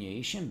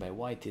continuation by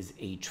white is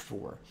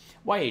h4.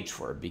 Why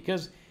h4?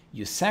 Because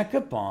you sack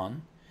a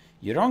pawn,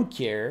 you don't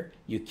care,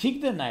 you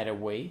kick the knight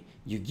away,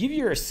 you give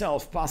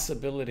yourself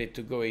possibility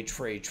to go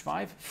h4,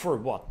 h5. For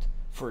what?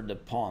 For the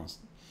pawns.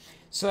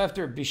 So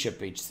after bishop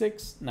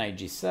h6, knight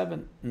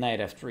g7, knight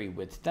f3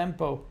 with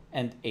tempo,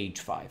 and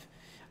h5. I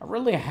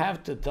really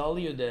have to tell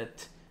you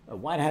that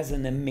white has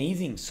an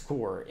amazing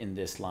score in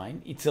this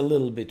line. It's a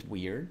little bit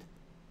weird.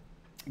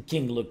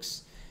 King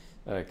looks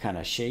kind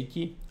of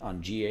shaky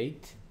on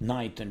g8.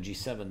 Knight on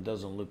g7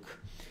 doesn't look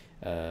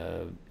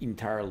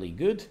entirely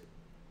good.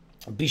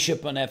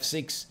 Bishop on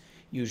f6,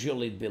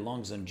 usually it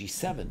belongs on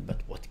g7,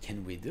 but what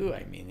can we do?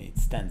 I mean, it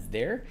stands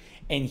there.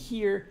 And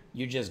here,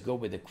 you just go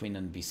with the queen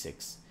on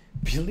b6.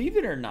 Believe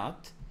it or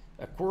not,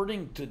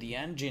 according to the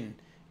engine,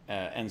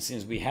 and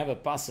since we have a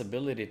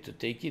possibility to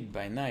take it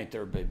by knight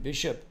or by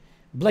bishop,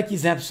 black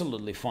is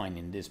absolutely fine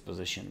in this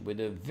position with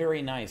a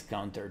very nice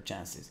counter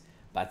chances.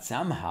 But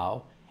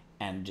somehow,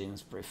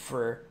 engines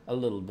prefer a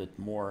little bit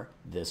more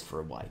this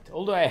for white.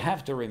 Although I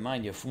have to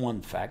remind you of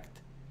one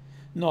fact,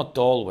 not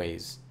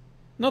always.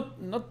 Not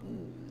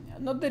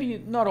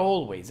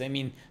always. I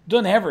mean,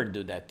 don't ever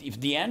do that.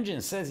 If the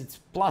engine says it's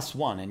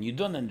 +1 and you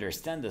don't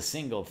understand a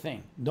single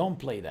thing, don't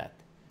play that.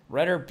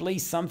 Rather play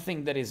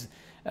something that is,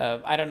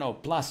 I don't know,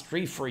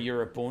 +3 for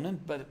your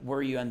opponent, but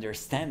where you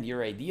understand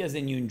your ideas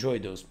and you enjoy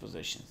those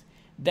positions.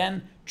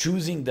 Then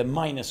choosing the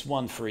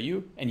 -1 for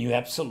you and you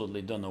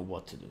absolutely don't know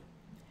what to do.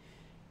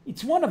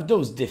 It's one of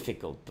those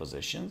difficult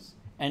positions.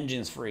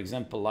 Engines, for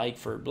example, like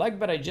for black,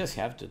 but I just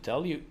have to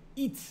tell you,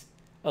 it's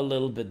a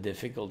little bit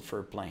difficult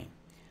for playing.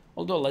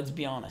 Although, let's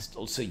be honest,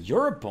 also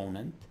your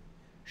opponent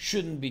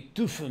shouldn't be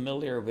too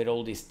familiar with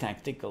all these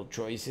tactical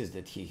choices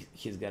that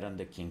he's got on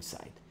the king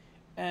side.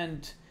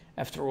 And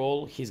after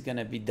all, he's going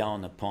to be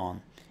down a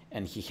pawn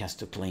and he has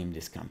to claim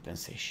this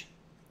compensation.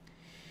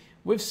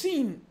 We've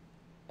seen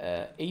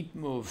 8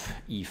 move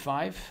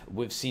e5,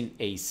 we've seen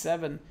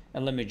a7,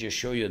 and let me just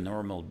show you a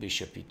normal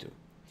bishop e2.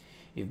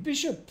 If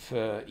bishop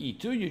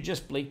e2, you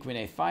just play queen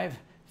a5,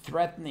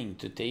 threatening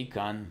to take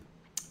on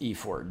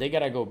e4. They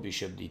gotta go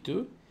bishop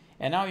d2,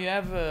 and now you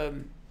have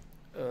an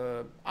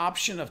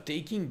option of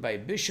taking by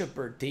bishop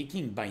or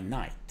taking by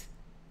knight.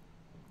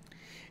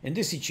 In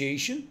this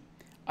situation,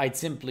 I'd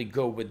simply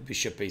go with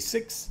bishop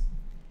a6,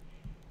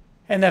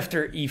 and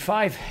after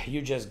e5,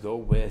 you just go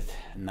with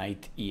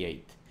knight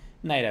e8.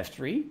 Knight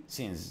f3,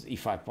 since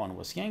e5 pawn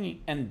was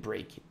hanging, and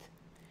break it.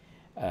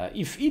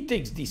 If e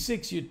takes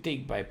d6, you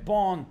take by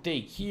pawn,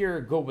 take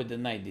here, go with the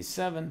knight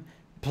d7,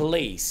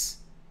 place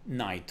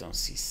knight on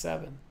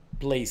c7,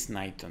 place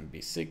knight on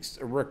b6,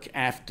 rook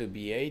f to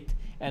b8,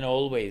 and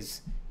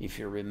always, if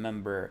you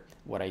remember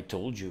what I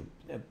told you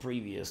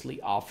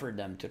previously, offer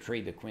them to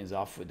trade the queens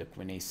off with the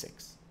queen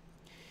a6.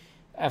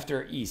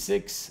 After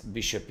e6,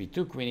 bishop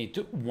e2, queen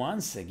e2,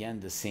 once again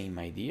the same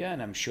idea,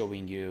 and I'm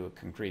showing you a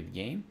concrete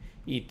game.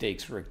 E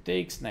takes, rook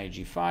takes, knight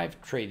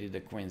g5, traded the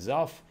queens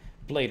off,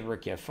 played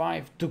rook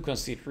f5, took on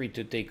c3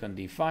 to take on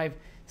d5,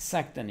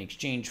 sacked an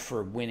exchange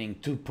for winning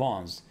 2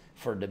 pawns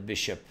for the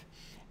bishop,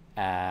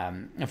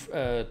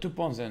 2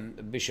 pawns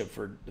and bishop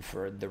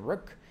for the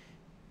rook,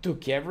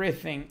 took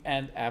everything,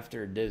 and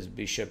after this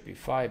bishop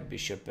e5,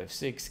 bishop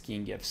f6,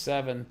 king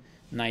f7,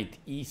 knight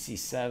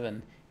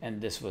ec7, and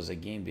this was a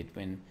game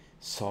between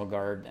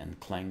Sogard and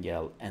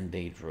Klengel, and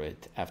they drew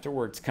it.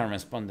 Afterwards,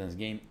 correspondence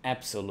game,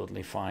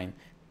 absolutely fine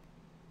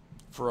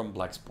from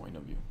black's point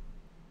of view.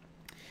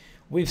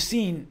 We've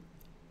seen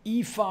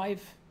e5,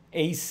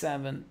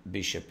 a7,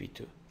 bishop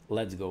e2.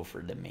 Let's go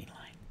for the main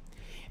line.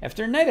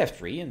 After knight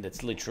f3, and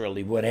that's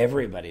literally what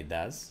everybody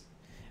does,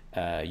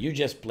 you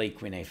just play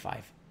queen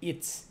a5.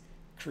 It's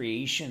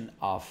creation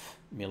of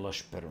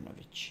Miloš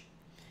Perunovic.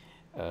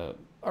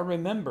 I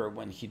remember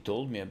when he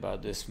told me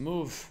about this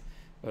move,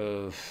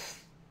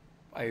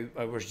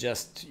 I was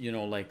just, you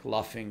know, like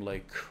laughing,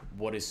 like,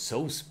 what is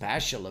so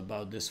special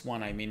about this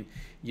one? I mean,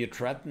 you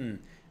threaten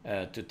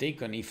to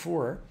take on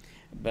e4,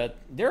 but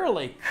there are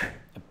like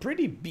a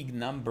pretty big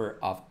number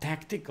of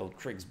tactical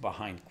tricks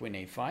behind queen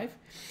a5.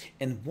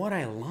 And what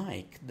I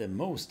like the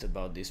most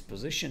about this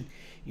position,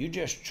 you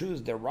just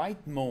choose the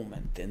right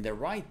moment and the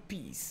right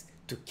piece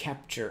to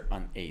capture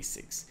on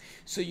a6.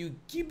 So you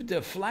keep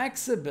the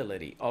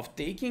flexibility of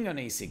taking on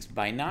a6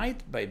 by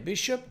knight, by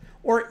bishop,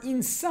 or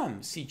in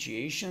some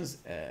situations,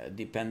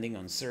 depending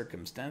on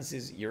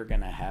circumstances, you're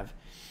gonna have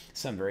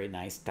some very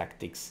nice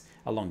tactics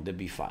along the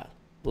b file.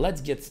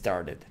 Let's get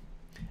started.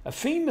 A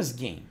famous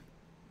game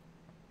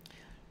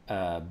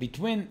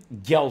between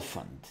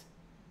Gelfand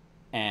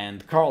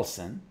and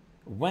Carlsen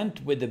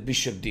went with the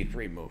bishop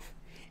d3 move.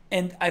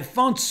 And I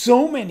found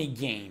so many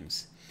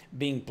games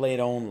being played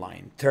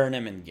online,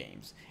 tournament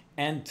games.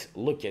 And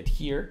look at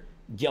here,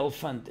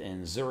 Gelfand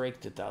in Zurich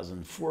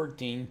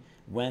 2014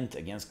 went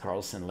against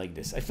Carlsen like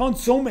this. I found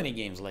so many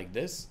games like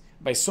this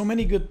by so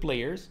many good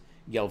players.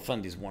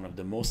 Gelfand is one of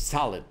the most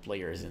solid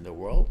players in the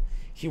world.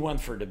 He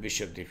went for the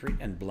bishop d3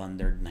 and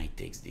blundered knight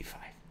takes d5.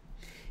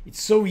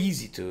 It's so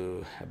easy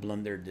to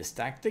blunder these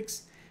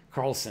tactics.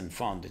 Carlsen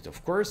found it,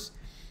 of course,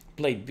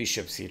 played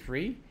bishop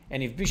c3,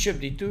 and if bishop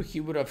d2, he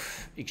would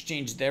have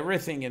exchanged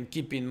everything. And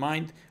keep in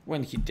mind,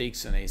 when he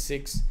takes on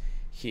a6,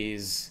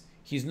 he's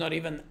not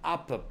even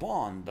up a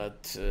pawn,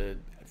 but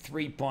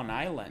 3 pawn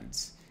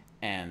islands,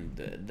 And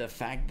the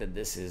fact that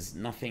this is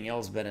nothing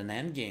else but an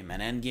endgame,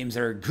 and endgames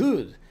are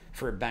good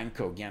for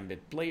Benko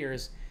Gambit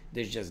players,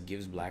 this just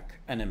gives black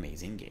an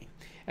amazing game.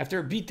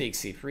 After b takes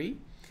c3,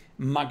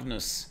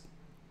 Magnus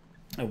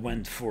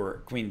went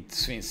for queen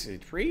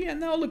c3, and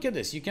now look at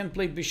this. You can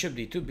play bishop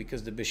d2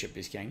 because the bishop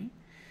is hanging.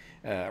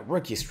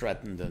 Rook is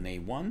threatened on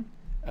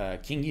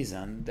a1. King is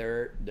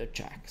under the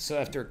check. So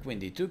after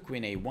queen d2,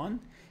 queen a1,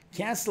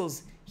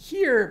 castles.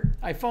 Here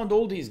I found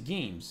all these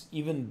games,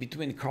 even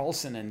between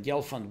Carlsen and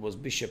Gelfand, was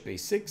bishop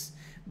a6,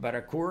 but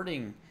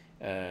according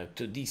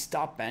to these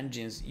top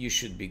engines, you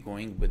should be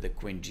going with the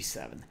queen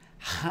g7,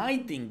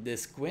 hiding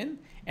this queen,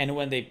 and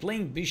when they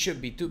playing bishop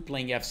b2,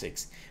 playing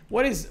f6.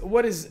 What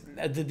is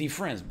the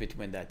difference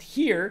between that?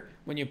 Here,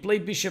 when you play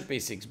bishop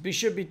a6,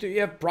 bishop b2,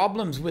 you have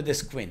problems with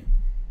this queen.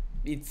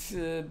 It's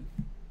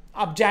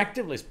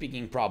objectively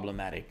speaking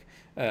problematic.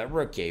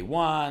 Rook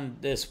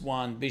a1, this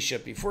one,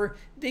 bishop e4,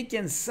 they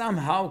can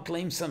somehow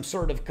claim some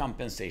sort of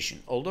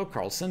compensation, although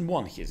Carlsen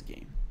won his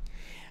game.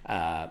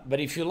 But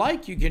if you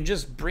like, you can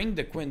just bring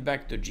the queen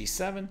back to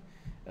g7,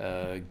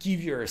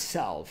 give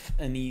yourself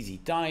an easy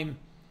time,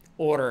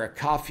 order a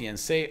coffee and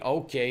say,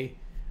 okay,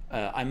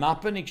 I'm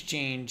up in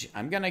exchange,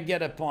 I'm going to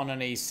get a pawn on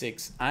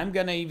a6, I'm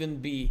going to even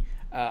be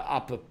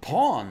up a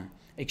pawn,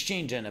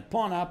 exchange and a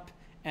pawn up,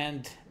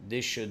 and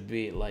this should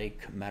be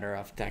like a matter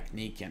of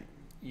technique and,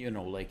 you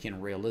know, like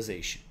in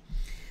realization.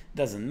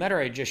 Doesn't matter,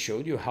 I just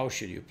showed you how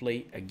should you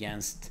play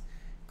against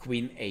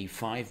queen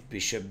a5,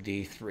 bishop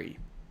d3.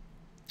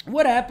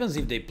 What happens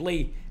if they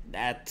play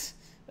that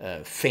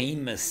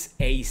famous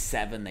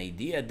a7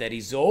 idea that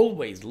is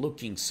always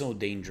looking so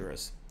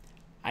dangerous?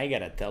 I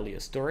gotta tell you a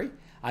story.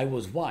 I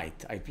was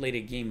white. I played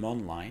a game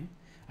online.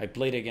 I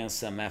played against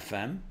some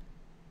FM,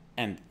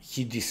 and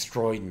he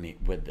destroyed me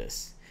with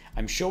this.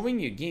 I'm showing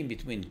you a game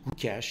between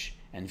Gukesh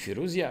and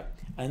Firuzia,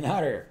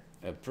 another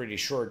pretty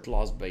short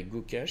loss by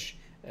Gukesh,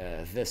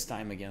 this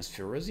time against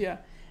Firuzia.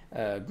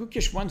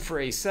 Gukesh went for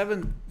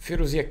a7,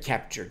 Firuzia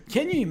captured.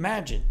 Can you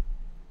imagine?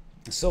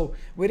 So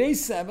with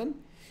a7,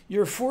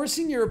 you're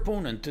forcing your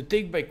opponent to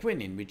take by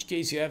queen, in which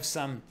case you have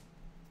some,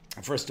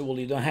 first of all,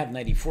 you don't have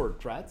 94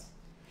 threats.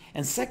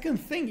 And second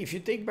thing, if you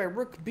take by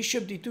rook,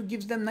 bishop d2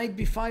 gives them knight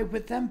b5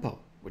 with tempo,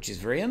 which is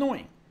very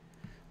annoying.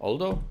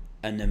 Although,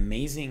 an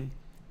amazing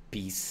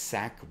piece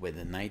sack with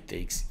the knight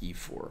takes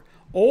e4.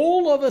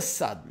 All of a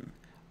sudden,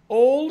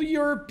 all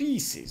your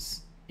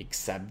pieces,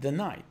 except the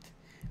knight,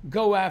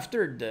 go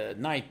after the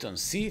knight on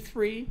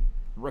c3,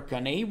 rook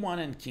on a1,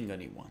 and king on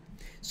e1.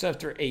 So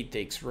after a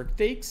takes, rook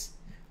takes,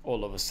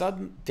 all of a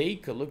sudden,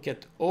 take a look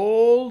at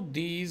all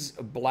these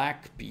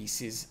black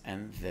pieces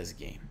and this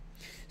game.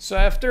 So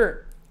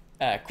after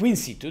queen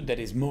c2, that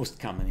is most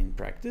common in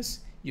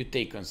practice, you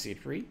take on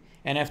c3,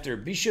 and after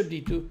bishop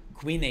d2,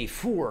 queen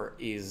a4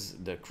 is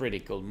the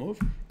critical move,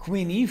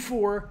 queen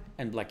e4,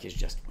 and black is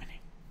just winning.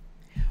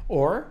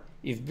 Or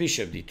if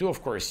bishop d2,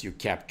 of course, you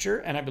capture,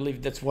 and I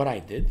believe that's what I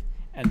did,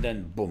 and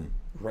then boom,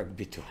 rook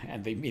b2,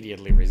 and they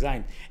immediately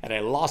resigned. And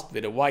I lost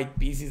with the white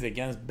pieces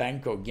against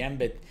Benko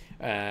Gambit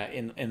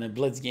in a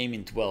blitz game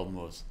in 12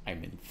 moves. I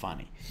mean,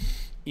 funny.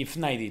 If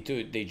knight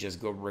e2, they just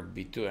go rook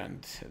b2,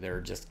 and they're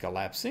just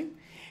collapsing.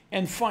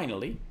 And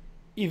finally,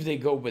 if they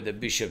go with the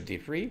bishop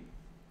d3,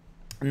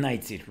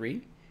 knight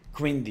c3,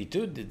 queen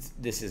d2,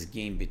 this is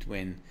game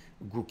between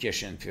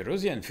Gukesh and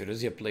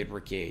Firuzia played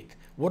rook a8.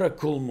 What a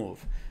cool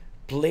move.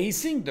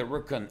 Placing the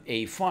rook on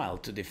a file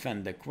to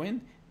defend the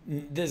queen,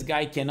 this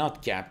guy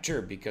cannot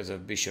capture because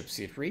of bishop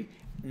c3.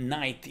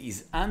 Knight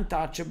is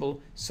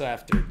untouchable, so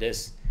after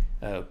this,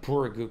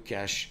 poor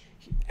Gukesh,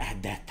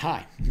 at that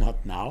time,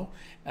 not now,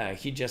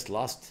 he just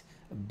lost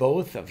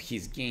both of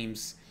his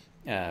games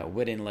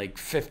within like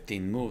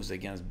 15 moves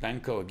against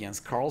Benko,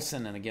 against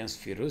Carlsen, and against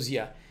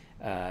Firuzia.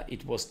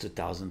 It was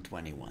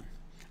 2021.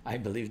 I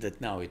believe that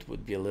now it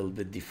would be a little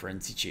bit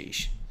different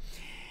situation.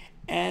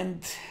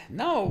 And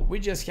now we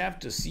just have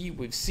to see,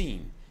 we've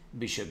seen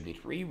bishop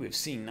d3, we've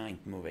seen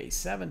knight move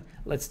a7.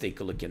 Let's take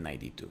a look at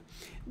knight d2.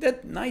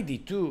 That knight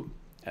d2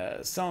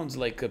 sounds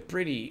like a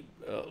pretty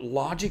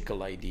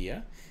logical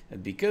idea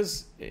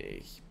because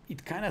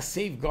it kind of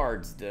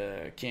safeguards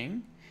the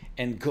king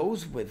and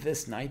goes with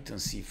this knight on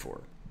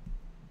c4.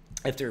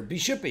 After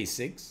bishop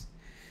a6,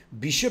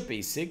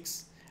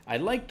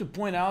 I'd like to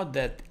point out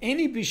that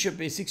any bishop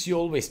a6 you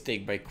always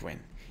take by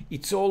queen.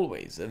 It's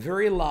always a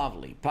very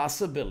lovely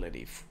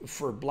possibility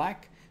for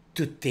black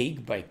to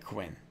take by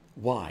queen.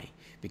 Why?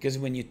 Because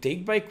when you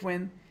take by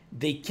queen,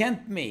 they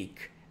can't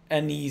make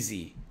an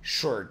easy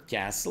short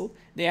castle.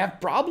 They have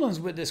problems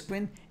with this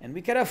queen, and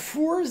we gotta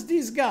force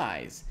these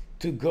guys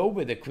to go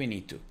with the queen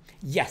e2.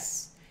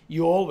 Yes,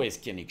 you always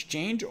can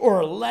exchange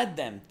or let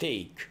them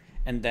take,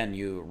 and then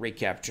you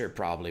recapture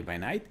probably by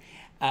knight.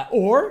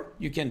 Or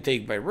you can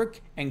take by rook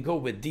and go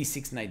with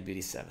d6, knight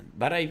bd7.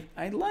 But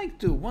I'd like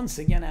to once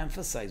again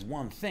emphasize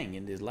one thing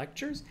in these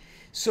lectures.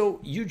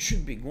 So you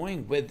should be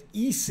going with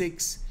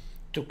e6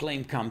 to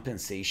claim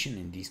compensation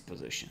in these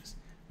positions.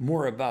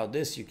 More about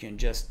this, you can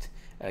just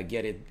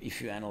get it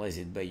if you analyze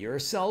it by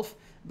yourself.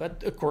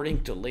 But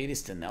according to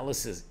latest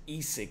analysis,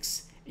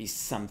 e6 is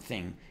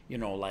something, you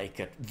know, like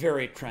a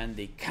very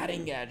trendy,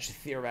 cutting-edge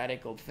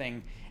theoretical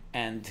thing,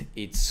 and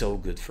it's so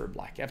good for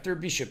black. After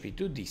bishop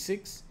e2,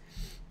 d6,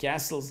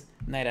 castles,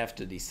 knight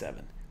f2,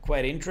 d7.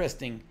 Quite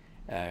interesting.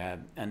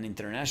 An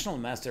international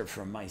master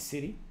from my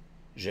city,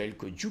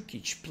 Željko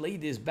Đukić,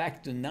 played this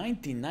back to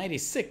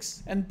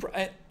 1996, and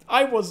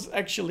I was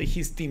actually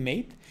his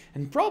teammate,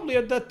 and probably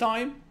at that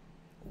time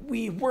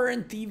we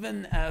weren't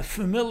even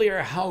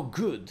familiar how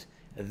good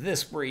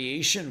this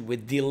variation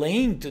with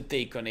delaying to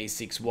take on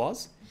a6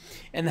 was,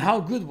 and how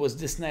good was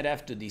this knight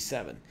f2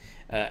 d7.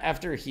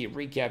 After he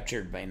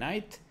recaptured by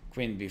knight,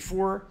 queen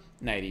b4,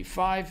 knight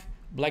e5,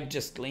 black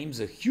just claims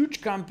a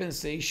huge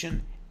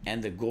compensation,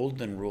 and the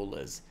golden rule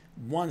is,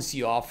 once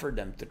you offer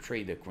them to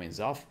trade the queens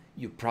off,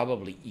 you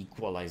probably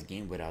equalize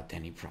game without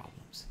any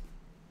problems.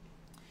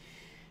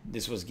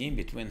 This was game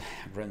between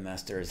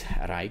grandmasters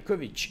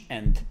Rajkovic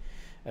and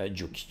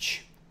Đukić.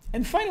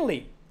 And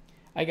finally,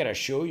 I gotta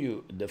show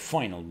you the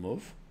final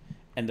move,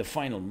 and the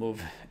final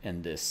move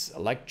in this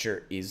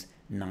lecture is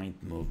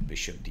ninth move,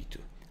 bishop d2.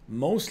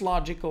 Most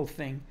logical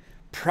thing,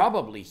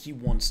 probably he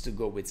wants to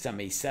go with some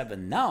a7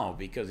 now,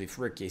 because if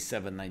rook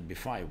a7, knight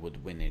b5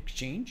 would win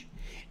exchange,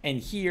 and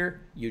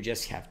here you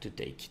just have to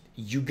take it.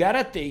 You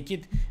gotta take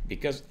it,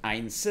 because I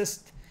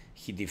insist,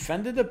 he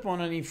defended the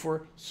pawn on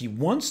e4, he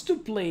wants to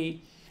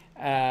play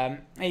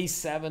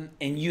a7,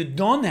 and you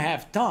don't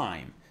have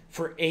time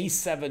for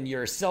a7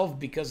 yourself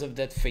because of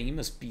that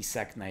famous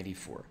p-sac knight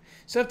e4.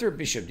 So after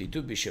bishop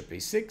d2, bishop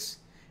a6,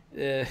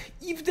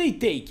 if they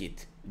take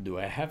it, do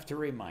I have to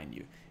remind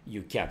you,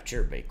 you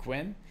capture by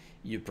queen,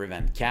 you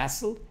prevent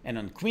castle, and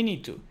on queen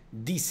e2,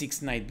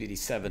 d6, knight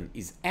bd7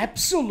 is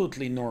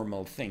absolutely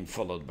normal thing,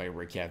 followed by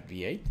rook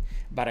f8.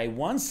 But I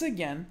once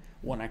again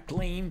want to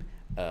claim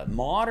a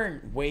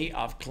modern way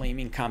of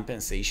claiming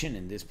compensation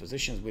in these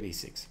positions with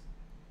e6.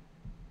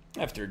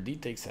 After d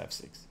takes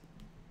f6,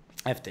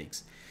 f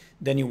takes.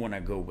 Then you want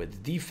to go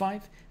with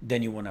d5,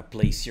 then you want to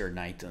place your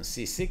knight on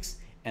c6,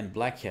 and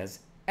black has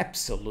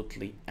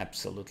absolutely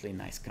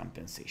nice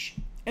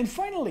compensation. And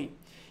finally,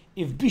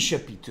 if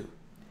bishop e2,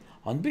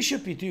 on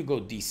bishop e2 you go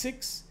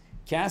d6,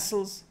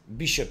 castles,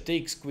 bishop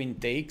takes, queen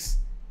takes.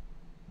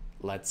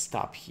 Let's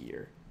stop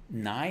here.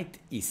 Knight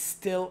is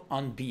still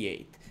on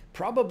b8.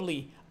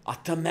 Probably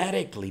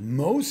automatically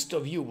most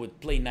of you would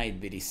play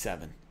knight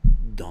bd7.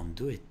 Don't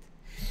do it,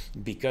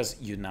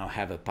 because you now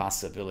have a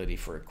possibility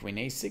for queen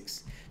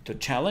a6 to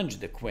challenge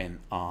the queen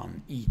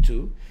on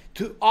e2,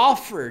 to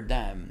offer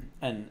them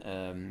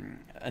an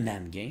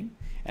endgame.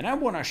 And I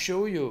want to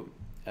show you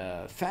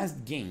a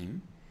fast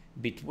game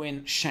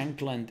between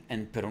Shankland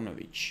and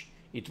Perunovic.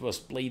 It was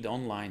played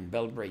online,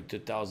 Belgrade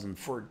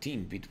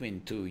 2014,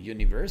 between two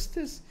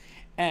universities,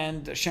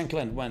 and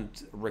Shankland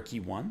went rook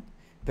e1,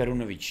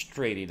 Perunovic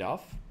traded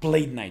off,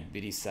 played knight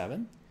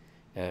bd7.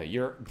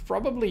 You're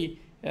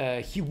probably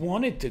he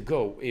wanted to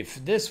go,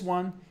 if this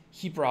one,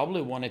 he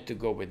probably wanted to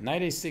go with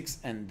knight a6,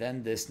 and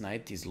then this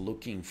knight is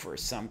looking for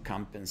some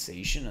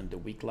compensation on the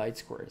weak light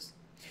squares.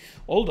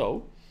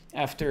 Although,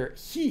 after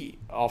he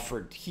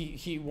offered,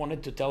 he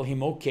wanted to tell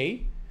him,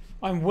 okay,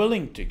 I'm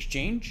willing to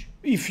exchange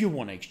if you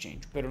want to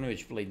exchange.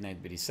 Perunovic played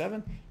knight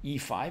bd7,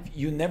 e5.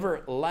 You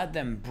never let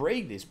them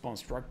break this pawn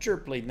structure,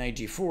 played knight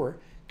g4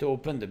 to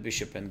open the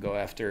bishop and go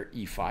after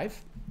e5.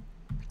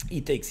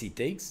 E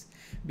takes,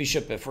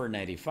 bishop f4,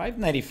 knight e5,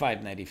 knight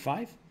e5, knight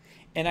e5.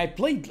 And I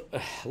played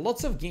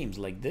lots of games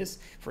like this.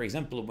 For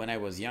example, when I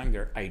was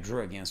younger, I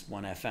drew against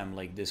 1FM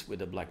like this with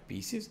the black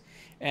pieces.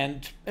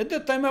 And at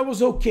that time, I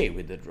was okay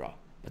with the draw.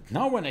 But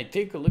now when I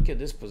take a look at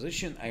this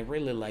position, I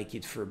really like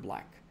it for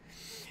black.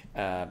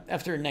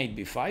 After knight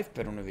b5,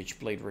 Perunovic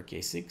played rook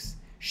a6.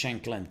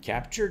 Shankland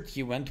captured.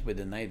 He went with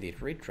the knight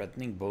e3,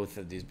 threatening both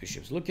of these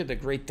bishops. Look at the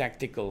great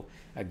tactical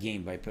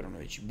game by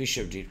Perunovic.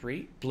 Bishop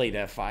g3, played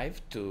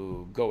f5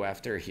 to go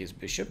after his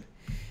bishop.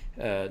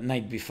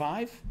 Knight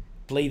b5,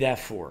 played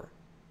f4.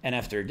 And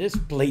after this,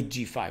 played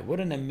g5. What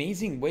an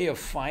amazing way of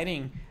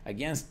fighting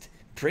against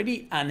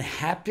pretty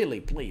unhappily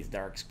placed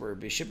dark square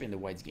bishop in the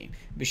white's game.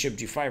 Bishop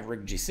g5,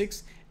 rook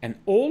g6, and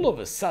all of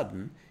a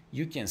sudden,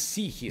 you can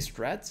see his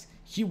threats.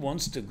 He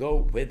wants to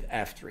go with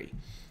f3.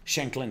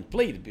 Shankland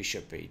played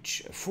bishop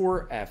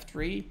h4,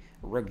 f3,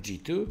 rook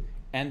g2,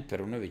 and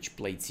Perunovic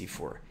played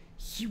c4.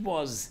 He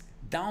was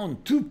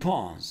down 2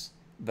 pawns,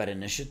 but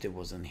initiative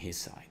was on his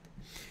side.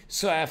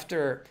 So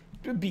after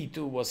b2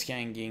 was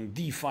hanging,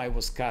 d5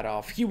 was cut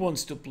off, he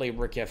wants to play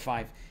rook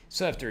f5.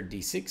 So after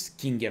d6,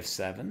 king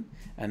f7.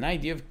 An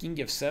idea of king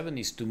f7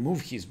 is to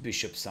move his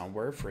bishop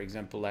somewhere, for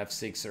example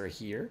f6 or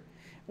here,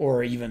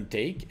 or even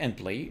take and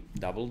play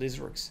double these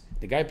rooks.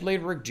 The guy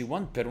played rook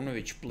g1,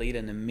 Perunovic played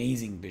an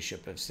amazing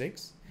bishop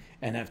f6,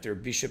 and after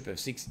bishop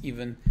f6,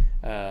 even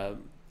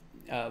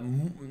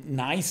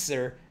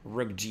nicer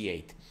rook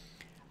g8.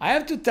 I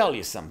have to tell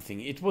you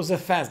something, it was a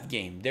fast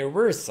game. There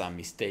were some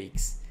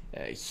mistakes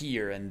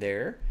here and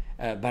there,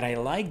 but I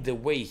like the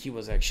way he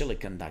was actually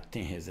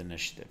conducting his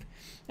initiative.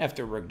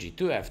 After rook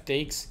g2, f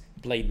takes,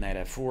 played knight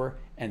f4,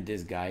 and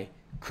this guy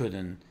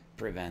couldn't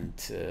prevent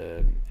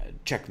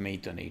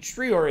checkmate on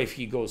h3, or if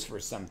he goes for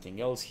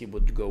something else, he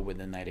would go with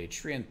the knight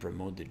h3 and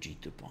promote the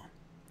g2 pawn.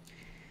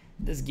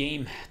 This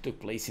game took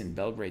place in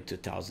Belgrade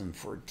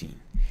 2014.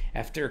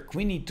 After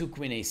queen e2,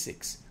 queen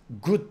a6,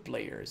 good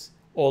players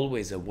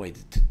always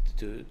avoided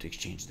to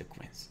exchange the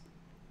queens.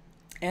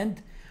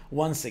 And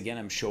once again,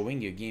 I'm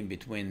showing you a game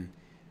between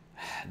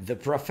the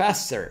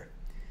professor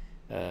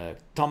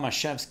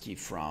Tomaszewski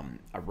from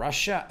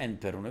Russia and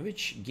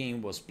Perunovic.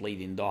 Game was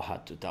played in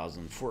Doha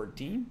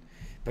 2014.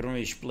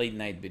 Perunovic played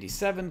knight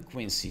bd7,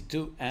 queen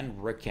c2, and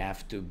rook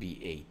f2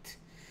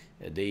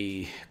 b8.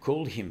 They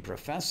called him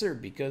professor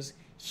because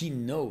he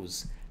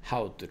knows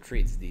how to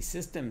treat these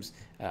systems.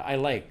 I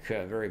like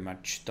very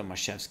much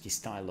Tomaszewski's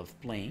style of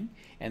playing,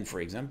 and for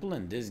example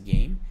in this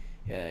game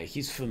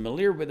he's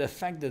familiar with the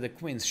fact that the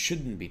queens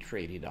shouldn't be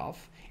traded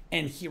off,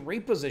 and he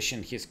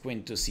repositioned his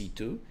queen to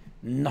c2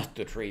 not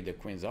to trade the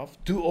queens off,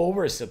 to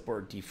over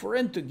support d4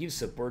 and to give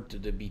support to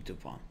the b2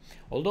 pawn.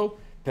 Although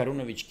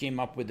Perunovic came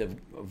up with a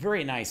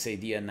very nice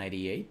idea in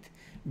 98,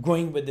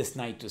 going with this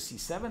knight to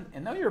c7,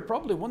 and now you're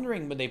probably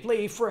wondering, when they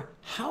play a4,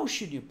 how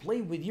should you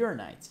play with your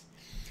knights?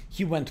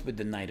 He went with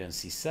the knight on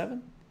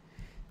c7,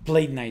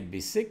 played knight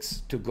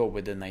b6 to go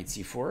with the knight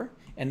c4,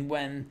 and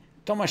when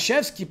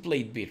Tomaszewski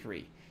played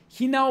b3,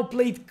 he now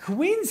played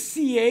queen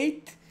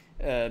c8,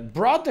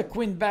 brought the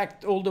queen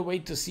back all the way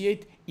to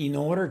c8 in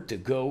order to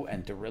go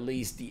and to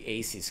release the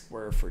ac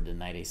square for the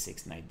knight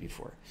a6, knight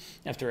b4.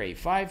 After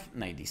a5,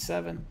 knight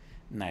d7,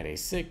 knight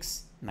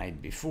a6,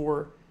 knight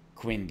b4,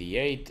 queen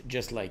d8,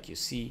 just like you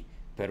see,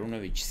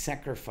 Perunovic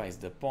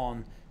sacrificed the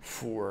pawn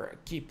for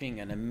keeping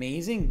an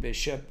amazing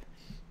bishop.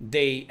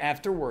 They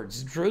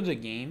afterwards drew the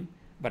game,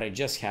 but I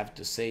just have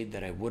to say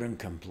that I wouldn't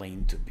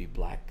complain to be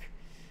black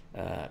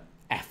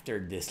after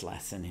this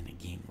lesson in a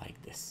game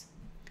like this.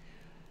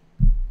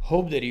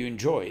 Hope that you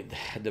enjoyed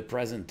the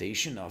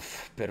presentation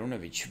of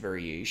Perunovic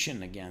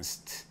variation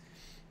against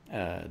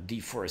d4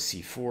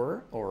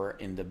 c4 or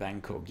in the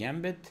Benko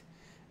Gambit.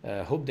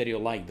 Hope that you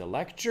liked the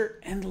lecture,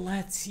 and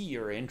let's see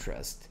your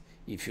interest.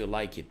 If you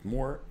like it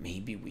more,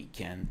 maybe we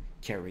can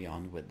carry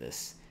on with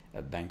this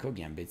Benko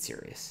Gambit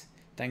series.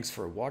 Thanks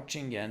for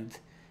watching, and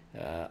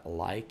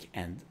like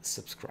and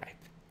subscribe.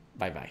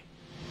 Bye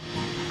bye.